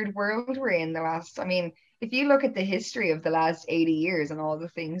weird world we're in I mean, if you look at the history of the last 80 years and all the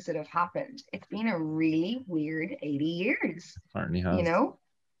things that have happened, it's been a really weird 80 years, certainly you has. know?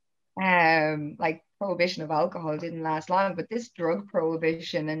 Like prohibition of alcohol didn't last long, but this drug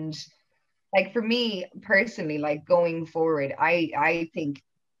prohibition and like for me personally, like going forward, I think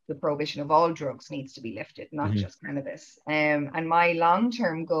the prohibition of all drugs needs to be lifted, not Mhm. just cannabis. And my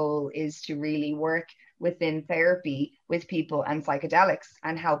long-term goal is to really work within therapy with people and psychedelics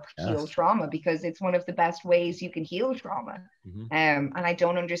and help heal Yes. trauma because it's one of the best ways you can heal trauma. Mhm. And I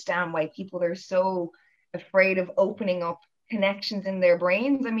don't understand why people are so afraid of opening up connections in their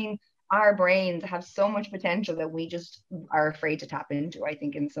brains. I mean, our brains have so much potential that we just are afraid to tap into, I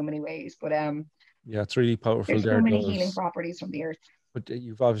think, in so many ways. But Yeah, it's really powerful there's so there. many healing Those, properties from the earth. but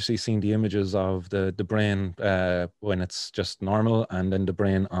you've obviously seen the images of the brain when it's just normal, and then the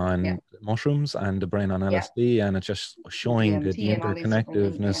brain Yeah, on mushrooms and the brain on yeah. LSD, and it's just showing the DMT and all these different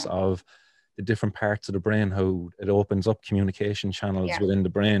things. interconnectiveness Yeah, of the different parts of the brain, how it opens up communication channels yeah, within the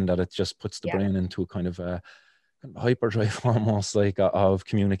brain, that it just puts the yeah. brain into a kind of a hyperdrive almost like of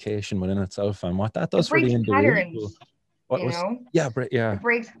communication within itself, and what that does It for the breaks individual. patterns, What you was know. yeah, yeah. It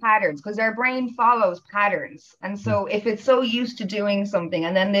breaks patterns because our brain follows patterns. And Mhm. so if it's so used to doing something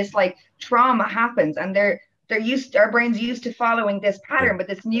and then this like trauma happens and our brain's used to following this Yeah. pattern, but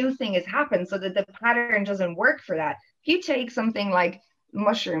this new thing has happened so that the pattern doesn't work for that. If you take something like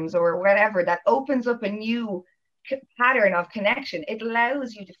mushrooms or whatever that opens up a new pattern of connection, it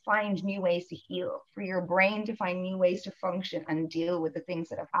allows you to find new ways to heal, for your brain to find new ways to function and deal with the things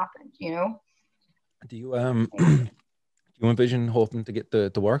that have happened, you know? Do you do you envision hoping to get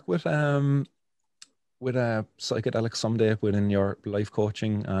the work with psychedelics someday within your life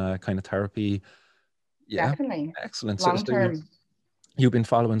coaching kind of therapy? Yeah, Definitely. excellent. So, Long so term. you've been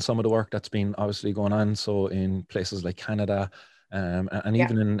following some of the work that's been obviously going on. So in places like Canada, and Yeah.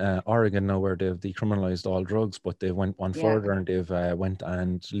 even in Oregon now, where they've decriminalized all drugs, but they went one Yeah. further and they've went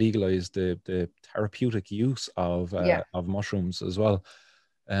and legalized the therapeutic use Yeah. of mushrooms as well.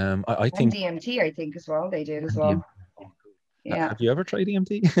 I And think DMT, I think, as well. They did as MDMA. well. Yeah. Have you ever tried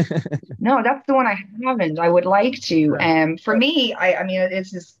EMT? No, that's the one I haven't. I would like to. Yeah. For me, I mean,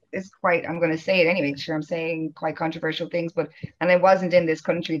 it's quite. I'm going to say it anyway. Sure, I'm saying quite controversial things, but and it wasn't in this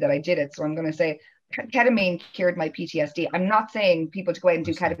country that I did it, so I'm going to say ketamine cured my PTSD. I'm not saying people to go out and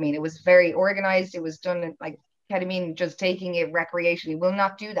do ketamine. It was very organized. It was done like ketamine. Just taking it recreationally will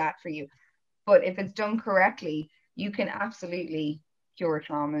not do that for you. But if it's done correctly, you can absolutely cure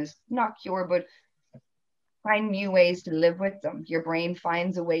traumas. Not cure, but find new ways to live with them. Your brain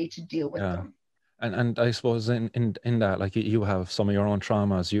finds a way to deal with Yeah. them. And I suppose in that, like you have some of your own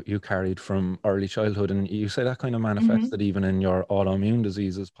traumas you carried from early childhood, and you say that kind of Mm-hmm. manifested even in your autoimmune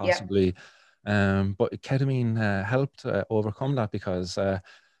diseases, Yeah. possibly. But ketamine helped overcome that because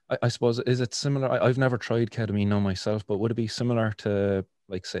I suppose, is it similar? I've never tried ketamine now myself, but would it be similar to,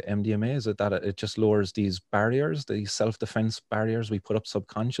 like, say, MDMA? Is it that it just lowers these barriers, these self-defense barriers we put up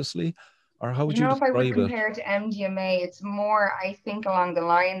subconsciously? Or how I would don't you know if I would describe it? compare it to MDMA. It's more, I think, along the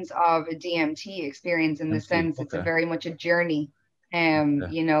lines of a DMT experience in the MT. sense it's a Okay. very much a journey.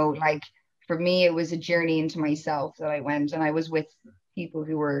 Okay. Like for me, it was a journey into myself that I went, and I was with people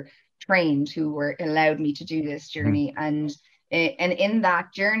who were trained, who were allowed me to do this Mhm. journey, and in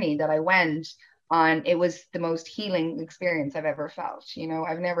that journey that I went on, it was the most healing experience I've ever felt.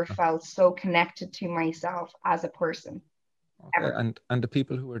 I've never felt so connected to myself as a person Okay, ever. and the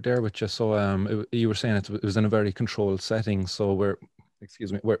people who were there with you, so you were saying it was in a very controlled setting. So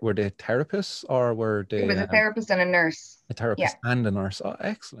excuse me, were they therapists, or were It they was a therapist and a nurse. a Yeah, therapist and a nurse? Oh,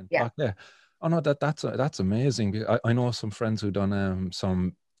 excellent. yeah, Okay. Oh no, that's amazing. I know some friends who done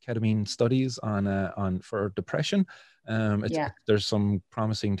some ketamine studies on for depression. yeah, There's some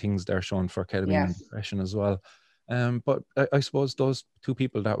promising things there shown for ketamine and yes. depression as well. But I suppose those two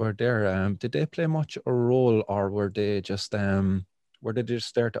people that were there, did they play much a role, or were they just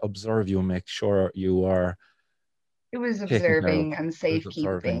there to observe you and make sure you are It was taken care of? observing and It was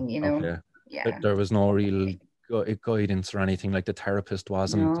observing. safekeeping. Okay. Yeah. There was no real guidance or anything, like the therapist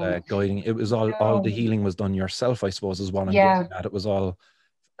wasn't No, guiding. It was all the no. healing was done yourself, I suppose, is what I'm getting Yeah. at. It was all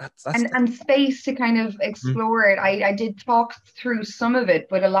that's And space to kind of mm, explore it. I did talk through some of it,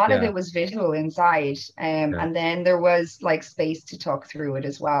 but a lot of yeah, it was visual inside. yeah. And then there was like space to talk through it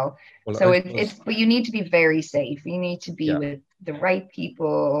as well. Well, So I it's suppose, but you need to be very safe. You need to be yeah. with the right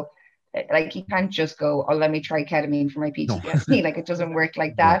people. Like you can't just go, oh, let me try ketamine for my No. PTSD. Like it doesn't work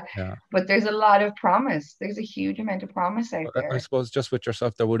like No, that. yeah. But there's a lot of promise. There's a huge amount of promise out I there. suppose just with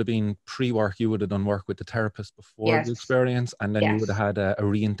yourself, there would have been pre-work. You would have done work with the therapist before the Yes. experience, and then you would have Yes. had a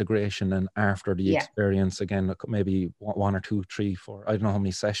reintegration. And after the Yeah. experience, again, maybe one or two, three, four, I don't know how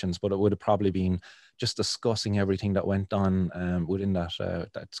many sessions, but it would have probably been just discussing everything that went on within that.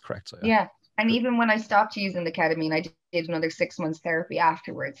 That's correct. So yeah. Yeah. And even when I stopped using the ketamine, I did another 6 months therapy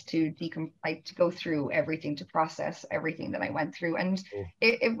afterwards to like to go through everything, to process everything that I went through. And Oh,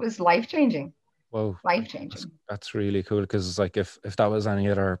 it was life changing, wow. life That's changing. that's really cool, because it's like if that was any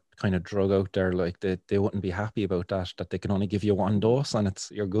other kind of drug out there, like they wouldn't be happy about that they can only give you one dose and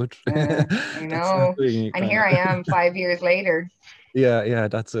you're good. Yeah, I That's know. something And kind here of I am 5 years later. yeah,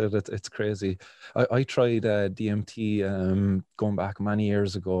 that's it. It's crazy. I tried DMT going back many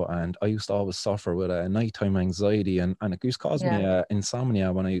years ago, and I used to always suffer with nighttime anxiety, and it used to cause me Yeah.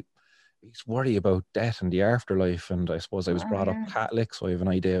 insomnia when I used to worry about death and the afterlife. And I suppose I was Oh, brought up yeah. Catholic, so I have an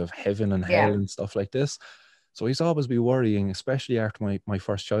idea of heaven and hell Yeah. and stuff like this. So I used to always be worrying, especially after my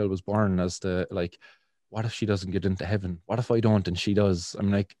first child was born, as to, like, what if she doesn't get into heaven? What if I don't and she does?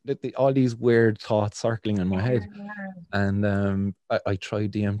 I'm like, all these weird thoughts circling in my head. Yeah. And I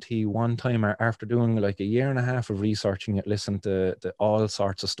tried DMT one time after doing like a year and a half of researching it, listened to all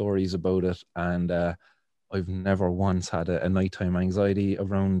sorts of stories about it, and I've never once had a nighttime anxiety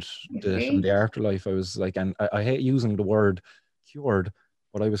around You from see? the afterlife. I was like, and I hate using the word cured,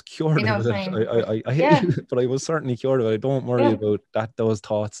 but I was I cured know, of it. same. I hate Yeah. you, but I was certainly cured of it. I don't worry Yeah. about those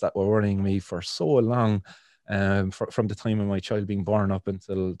thoughts that were worrying me for so long. From the time of my child being born up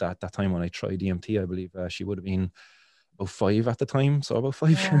until that time when I tried DMT, I believe she would have been about 5 at the time, so about 5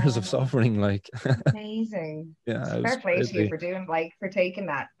 years of Wow, suffering. Like, amazing. yeah, it was Fair play to you crazy. for doing like for taking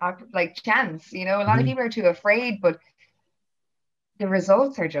that like chance. You know, a lot of Hmm. people are too afraid, but the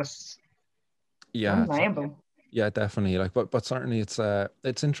results are just Yeah, undeniable. yeah, definitely. Like, but certainly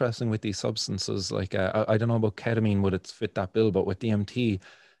it's interesting with these substances. Like, I don't know about ketamine, would it fit that bill? But with DMT,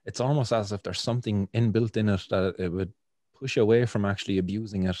 it's almost as if there's something inbuilt in it that it would push you away from actually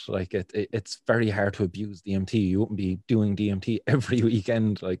abusing it. Like, it's very hard to abuse DMT. You wouldn't be doing DMT every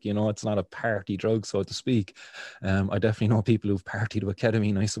weekend. Like, it's not a party drug, so to speak. I definitely know people who've partied with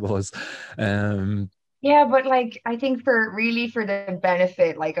ketamine, I suppose. Um, Yeah, but like I think for really for the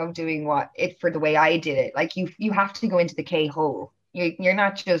benefit like of doing what it for the way I did it, like you have to go into the K hole. You're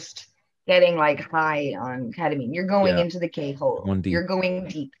not just getting like high on ketamine. You're going yeah, into the K hole. one deep. You're going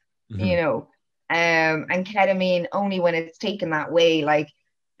deep, Hmm. you know. And ketamine only when it's taken that way, like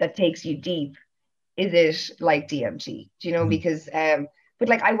that takes you deep, is it like DMT? Do you know? Hmm. Because but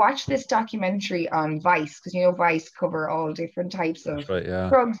like I watched this documentary on Vice because you know Vice cover all different types That's of right. Yeah.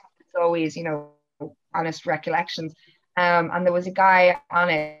 drugs. It's always, you know, honest recollections. And there was a guy on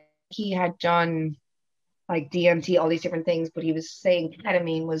it. He had done like DMT, all these different things, but he was saying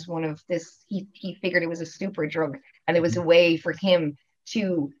ketamine was one of this. He figured it was a super drug, and it was Mhm. a way for him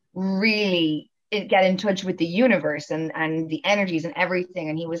to really get in touch with the universe and the energies and everything.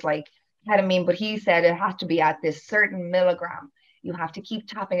 And he was like ketamine, but he said it had to be at this certain milligram. You have to keep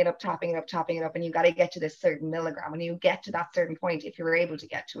topping it up, topping it up, topping it up, and you got to get to this certain milligram. When you get to that certain point, if you're able to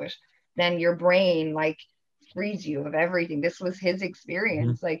get to it, then your brain like frees you of everything. This was his Mhm.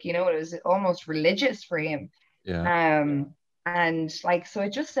 experience. Like, you know, it was almost religious for him. Yeah. Um, and like, so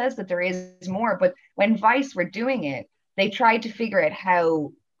it just says that there is more. But when Vice were doing it, they tried to figure out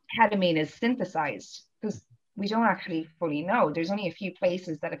how ketamine is synthesized because we don't actually fully know. There's only a few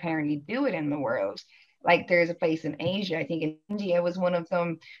places that apparently do it in the world. Like there's a place in Asia, I think in India was one of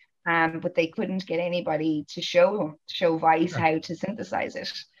them, but they couldn't get anybody to show Vice Yeah. how to synthesize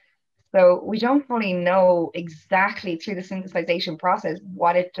it. So we don't fully know exactly through the synthesization process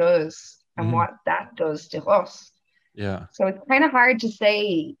what it does and Mhm. what that does to us. Yeah. So it's kind of hard to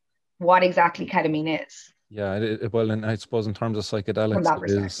say what exactly ketamine is Yeah. Well, and I suppose in terms of from psychedelics, that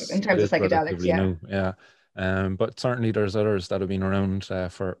perspective, in it terms of is psychedelics. relatively Yeah. new. Yeah. But certainly there's others that have been around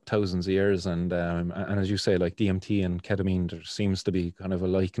for thousands of years, and as you say, like DMT and ketamine, there seems to be kind of a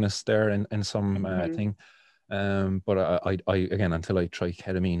likeness there in some Hmm. thing. But I again, until I try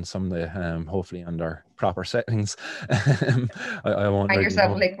ketamine someday, hopefully under proper settings, I won't Find really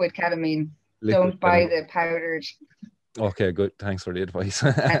yourself know. liquid ketamine. Liquid Don't buy ketamine. the powdered. Okay, good. Thanks for the advice.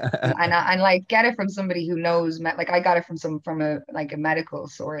 And like get it from somebody who knows. Like I got it from a like a medical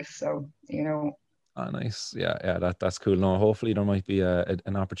source. So you know, Oh, nice. Yeah, yeah, that's cool. No, hopefully there might be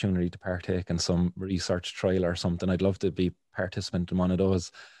an opportunity to partake in some research trial or something. I'd love to be participant in one of those.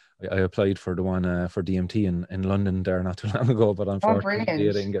 I applied for the one for DMT in London there not too long ago, but oh, unfortunately I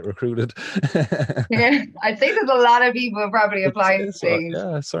brilliant. didn't get recruited. Yeah, I'd say there's a lot of people probably I'd applying say for so. things.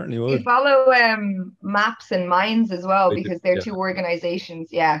 Yeah, I certainly We would. follow Maps and Minds as well I did, because they're yeah. two organizations,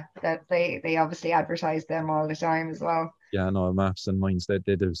 yeah, that they obviously advertise them all the time as well. Yeah, no, Maps and Minds, they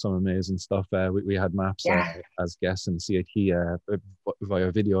do some amazing stuff. We had Maps Yeah, as guests in CIT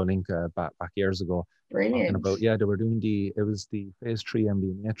via video link back years ago, talking brilliant. about, yeah, they were doing it was the phase 3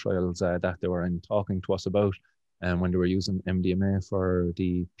 MDMA trials that they were in talking to us about, and when they were using MDMA for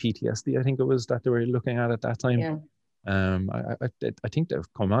the PTSD, I think it was that they were looking at that time. Yeah. I think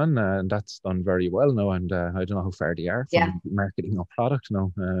they've come on and that's done very well now, and I don't know how far they are Yeah, from marketing a product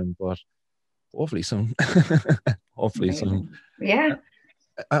now, but hopefully soon. Hopefully soon. amazing. Yeah,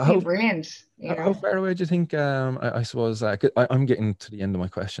 be How brilliant, you how know. far away do you think? I suppose I'm getting to the end of my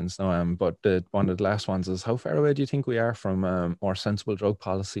questions now. But one of the last ones is how far away do you think we are from more sensible drug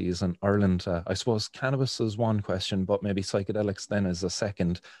policies in Ireland? I suppose cannabis is one question, but maybe psychedelics then is a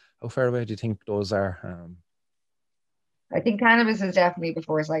second. How far away do you think those are? I think cannabis is definitely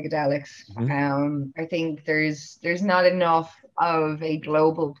before psychedelics. Mhm. I think there's not enough of a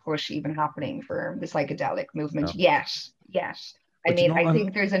global push even happening for the psychedelic movement Yeah, yet. Yet. I but you mean, know, I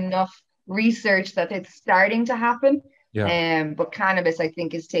think there's enough research that it's starting to happen. yeah, But cannabis, I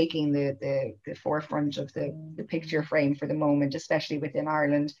think, is taking the forefront of the picture frame for the moment, especially within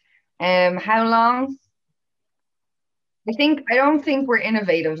Ireland. How long? I don't think we're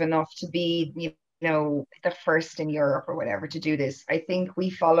innovative enough to be, you know, the first in Europe or whatever to do this. I think we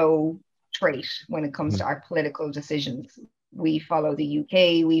follow trait when it comes mhm, to our political decisions. We follow the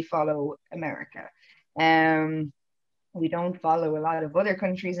UK, we follow America. Um, we don't follow a lot of other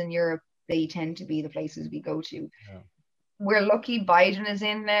countries in Europe. They tend to be the places we go to. yeah, We're lucky Biden is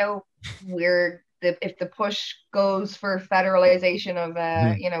in now. We're if the push goes for federalization of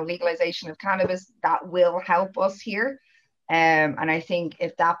Mhm. legalization of cannabis, that will help us here. And I think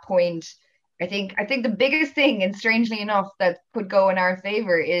at that point, I think the biggest thing, and strangely enough, that could go in our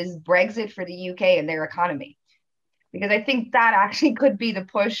favor is Brexit for the UK and their economy. Because I think that actually could be the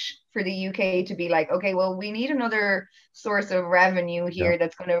push for the UK to be like, okay, well, we need another source of revenue Yeah. here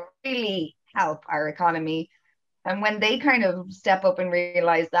that's going to really help our economy. And when they kind of step up and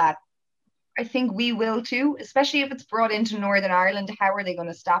realize that, I think we will too, especially if it's brought into Northern Ireland. How are they going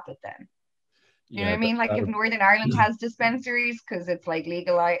to stop it then? You know what Yeah, I mean? Like that if would, Northern Ireland has dispensaries because it's like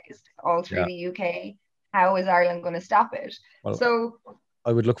legalized all through yeah. the UK, how is Ireland going to stop it? Well, So,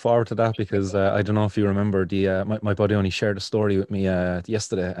 I would look forward to that because I don't know if you remember my buddy only shared a story with me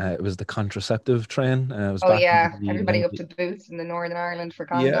yesterday. It was the contraceptive train. It was oh back in yeah, the everybody up 90. to boots in the Northern Ireland for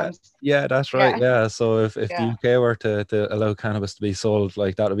Yeah, condoms. yeah, that's right. Yeah, Yeah. So if the yeah. UK were to allow cannabis to be sold,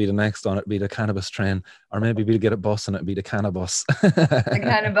 like that would be the next on it, be the cannabis train. Or maybe we'll get a bus and it'd be the cannabis. The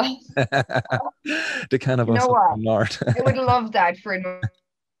cannabis. The You know cannabis up what? the north. I would love that for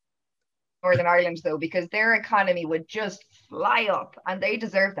Northern Ireland though, because their economy would just fly up, and they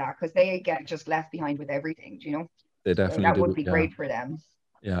deserve that because they get just left behind with everything, you know. They So definitely that would do. be Yeah. great for them.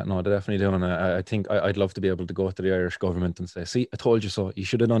 Yeah, no, they definitely do. And I think I'd love to be able to go to the Irish government and say, see, I told you so. You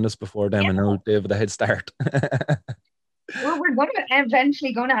should have done this before them, Yeah. and now they have the head start. Well, we're going to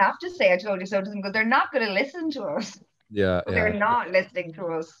eventually going to have to say I told you so to them because they're not going to listen to us. Yeah, They're yeah, not listening to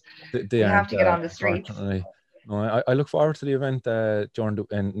us. they We have aren't, to get on the streets. unfortunately. No, I look forward to the event during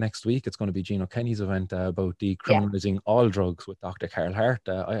and next week. It's going to be Gino Kenny's event about Yeah. decriminalizing all drugs with Dr. Carl Hart.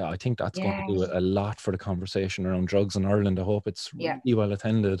 I think that's going to do Yes. a lot for the conversation around drugs in Ireland. I hope it's Yeah. really well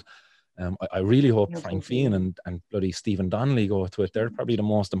attended. I really hope I hope so Frank Fien too. and bloody Stephen Donnelly go to it. They're probably the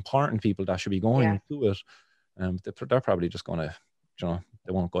most important people that should be Yeah. going to it. They're probably just going to,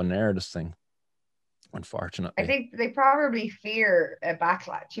 they won't go near this thing, I unfortunately. think they probably fear a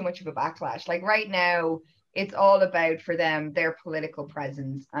backlash, too much of a backlash. Like right now, it's all about for them their political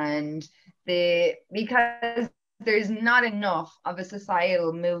presence and because there's not enough of a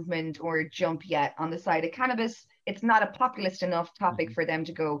societal movement or jump yet on the side of cannabis. It's not a populist enough topic Mhm. for them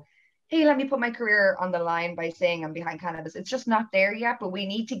to go, hey, let me put my career on the line by saying I'm behind cannabis. It's just not there yet, but we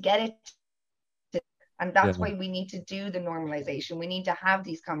need to get it. And Yeah, that's why we need to do the normalization. We need to have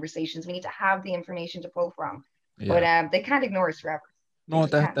these conversations. We need to have the information to pull from. But yeah. they can't ignore us forever. They No,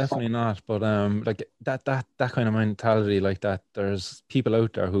 just that can't. definitely not. But like that kind of mentality like that, there's people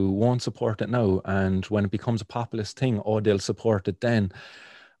out there who won't support it now, and when it becomes a populist thing, oh, they'll support it then.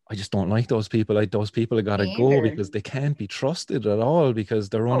 I just don't like those people. Like those people have got to Me go either. because they can't be trusted at all because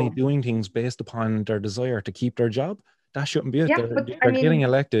they're only Oh, doing things based upon their desire to keep their job. That shouldn't be it. yeah. They're But I they're getting mean,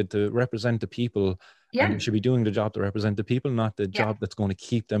 elected to represent the people, and yeah, they should be doing the job to represent the people, not the yeah, job that's going to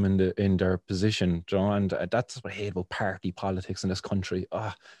keep them in their position. And that's what I hate about party politics in this country.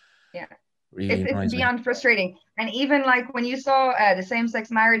 Ah, yeah. really It's annoys me. beyond frustrating. And even like when you saw the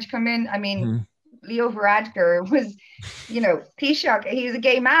same-sex marriage come in, I mean, Mhm. Leo Varadkar was, Taoiseach. He's a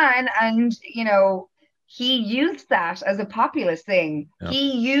gay man, and he used that as a populist thing. Yeah,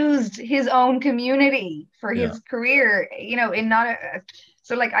 He used his own community for yeah. his career. In not a.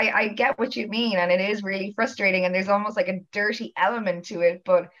 So like I get what you mean, and it is really frustrating, and there's almost like a dirty element to it,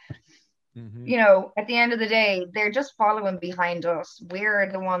 but Hmm. at the end of the day, they're just following behind us.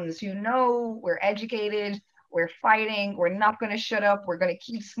 We're the ones who know, we're educated, we're fighting, we're not going to shut up, we're going to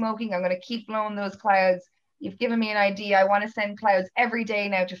keep smoking, I'm going to keep blowing those clouds. You've given me an idea. I want to send clouds every day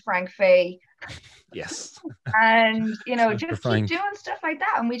now to Frank Fay. Yes. And, Senator just keep Frank. doing stuff like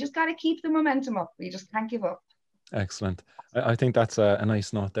that. And we just got to keep the momentum up. We just can't give up. Excellent. I think that's a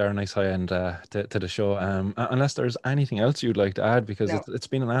nice note there, a nice high end to the show. Unless there's anything else you'd like to add, because No, it's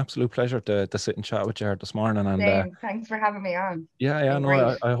been an absolute pleasure to sit and chat with you here this morning. And same. Thanks for having me on. yeah, It's yeah, been no,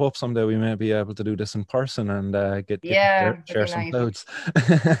 great. I hope someday we may be able to do this in person and get to Yeah, it'd share be some nice. clouds.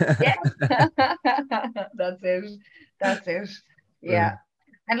 Yeah. That's it. That's it. Yeah. Brilliant.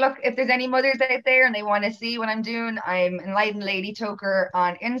 And look, if there's any mothers out there and they want to see what I'm doing, I'm Enlightened Lady Toker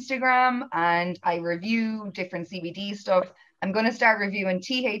on Instagram and I review different CBD stuff. I'm going to start reviewing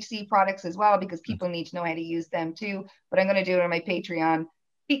THC products as well because people need to know how to use them too. But I'm going to do it on my Patreon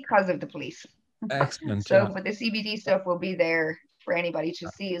because of the police. Excellent. So, Yeah. but the CBD stuff will be there for anybody to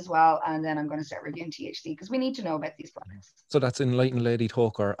see as well. And then I'm going to start reviewing THC because we need to know about these products. So that's Enlightened Lady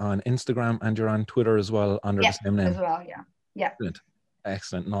Talker on Instagram, and you're on Twitter as well under the Yeah, same as name. well. Yeah. Yeah. Brilliant.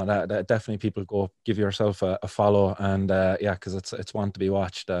 Excellent. No, that definitely people go give yourself a follow, and yeah, because it's one to be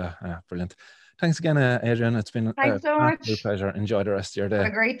watched. Brilliant. Thanks again, Adrian. It's been Thanks an so absolute much. pleasure. Enjoy the rest of your Have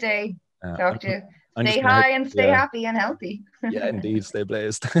day. a great day. Uh, Talk to you. I'm just Stay gonna hit, high and stay yeah, happy and healthy. yeah, indeed, stay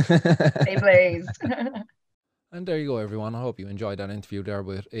blazed. Stay blazed. And there you go, everyone. I hope you enjoyed that interview there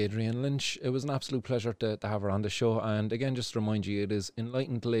with Adrienne Lynch. It was an absolute pleasure to have her on the show. And again, just to remind you, it is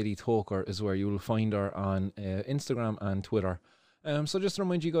Enlightened Lady Toker is where you will find her on Instagram and Twitter. So just to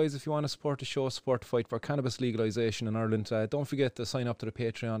remind you guys, if you want to support the show, support the fight for cannabis legalisation in Ireland, don't forget to sign up to the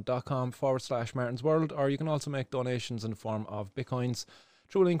patreon.com/Martin's World, or you can also make donations in the form of bitcoins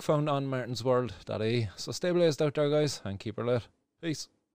through a link found on martinsworld.ie. So stay blazed out there, guys, and keep her lit. Peace.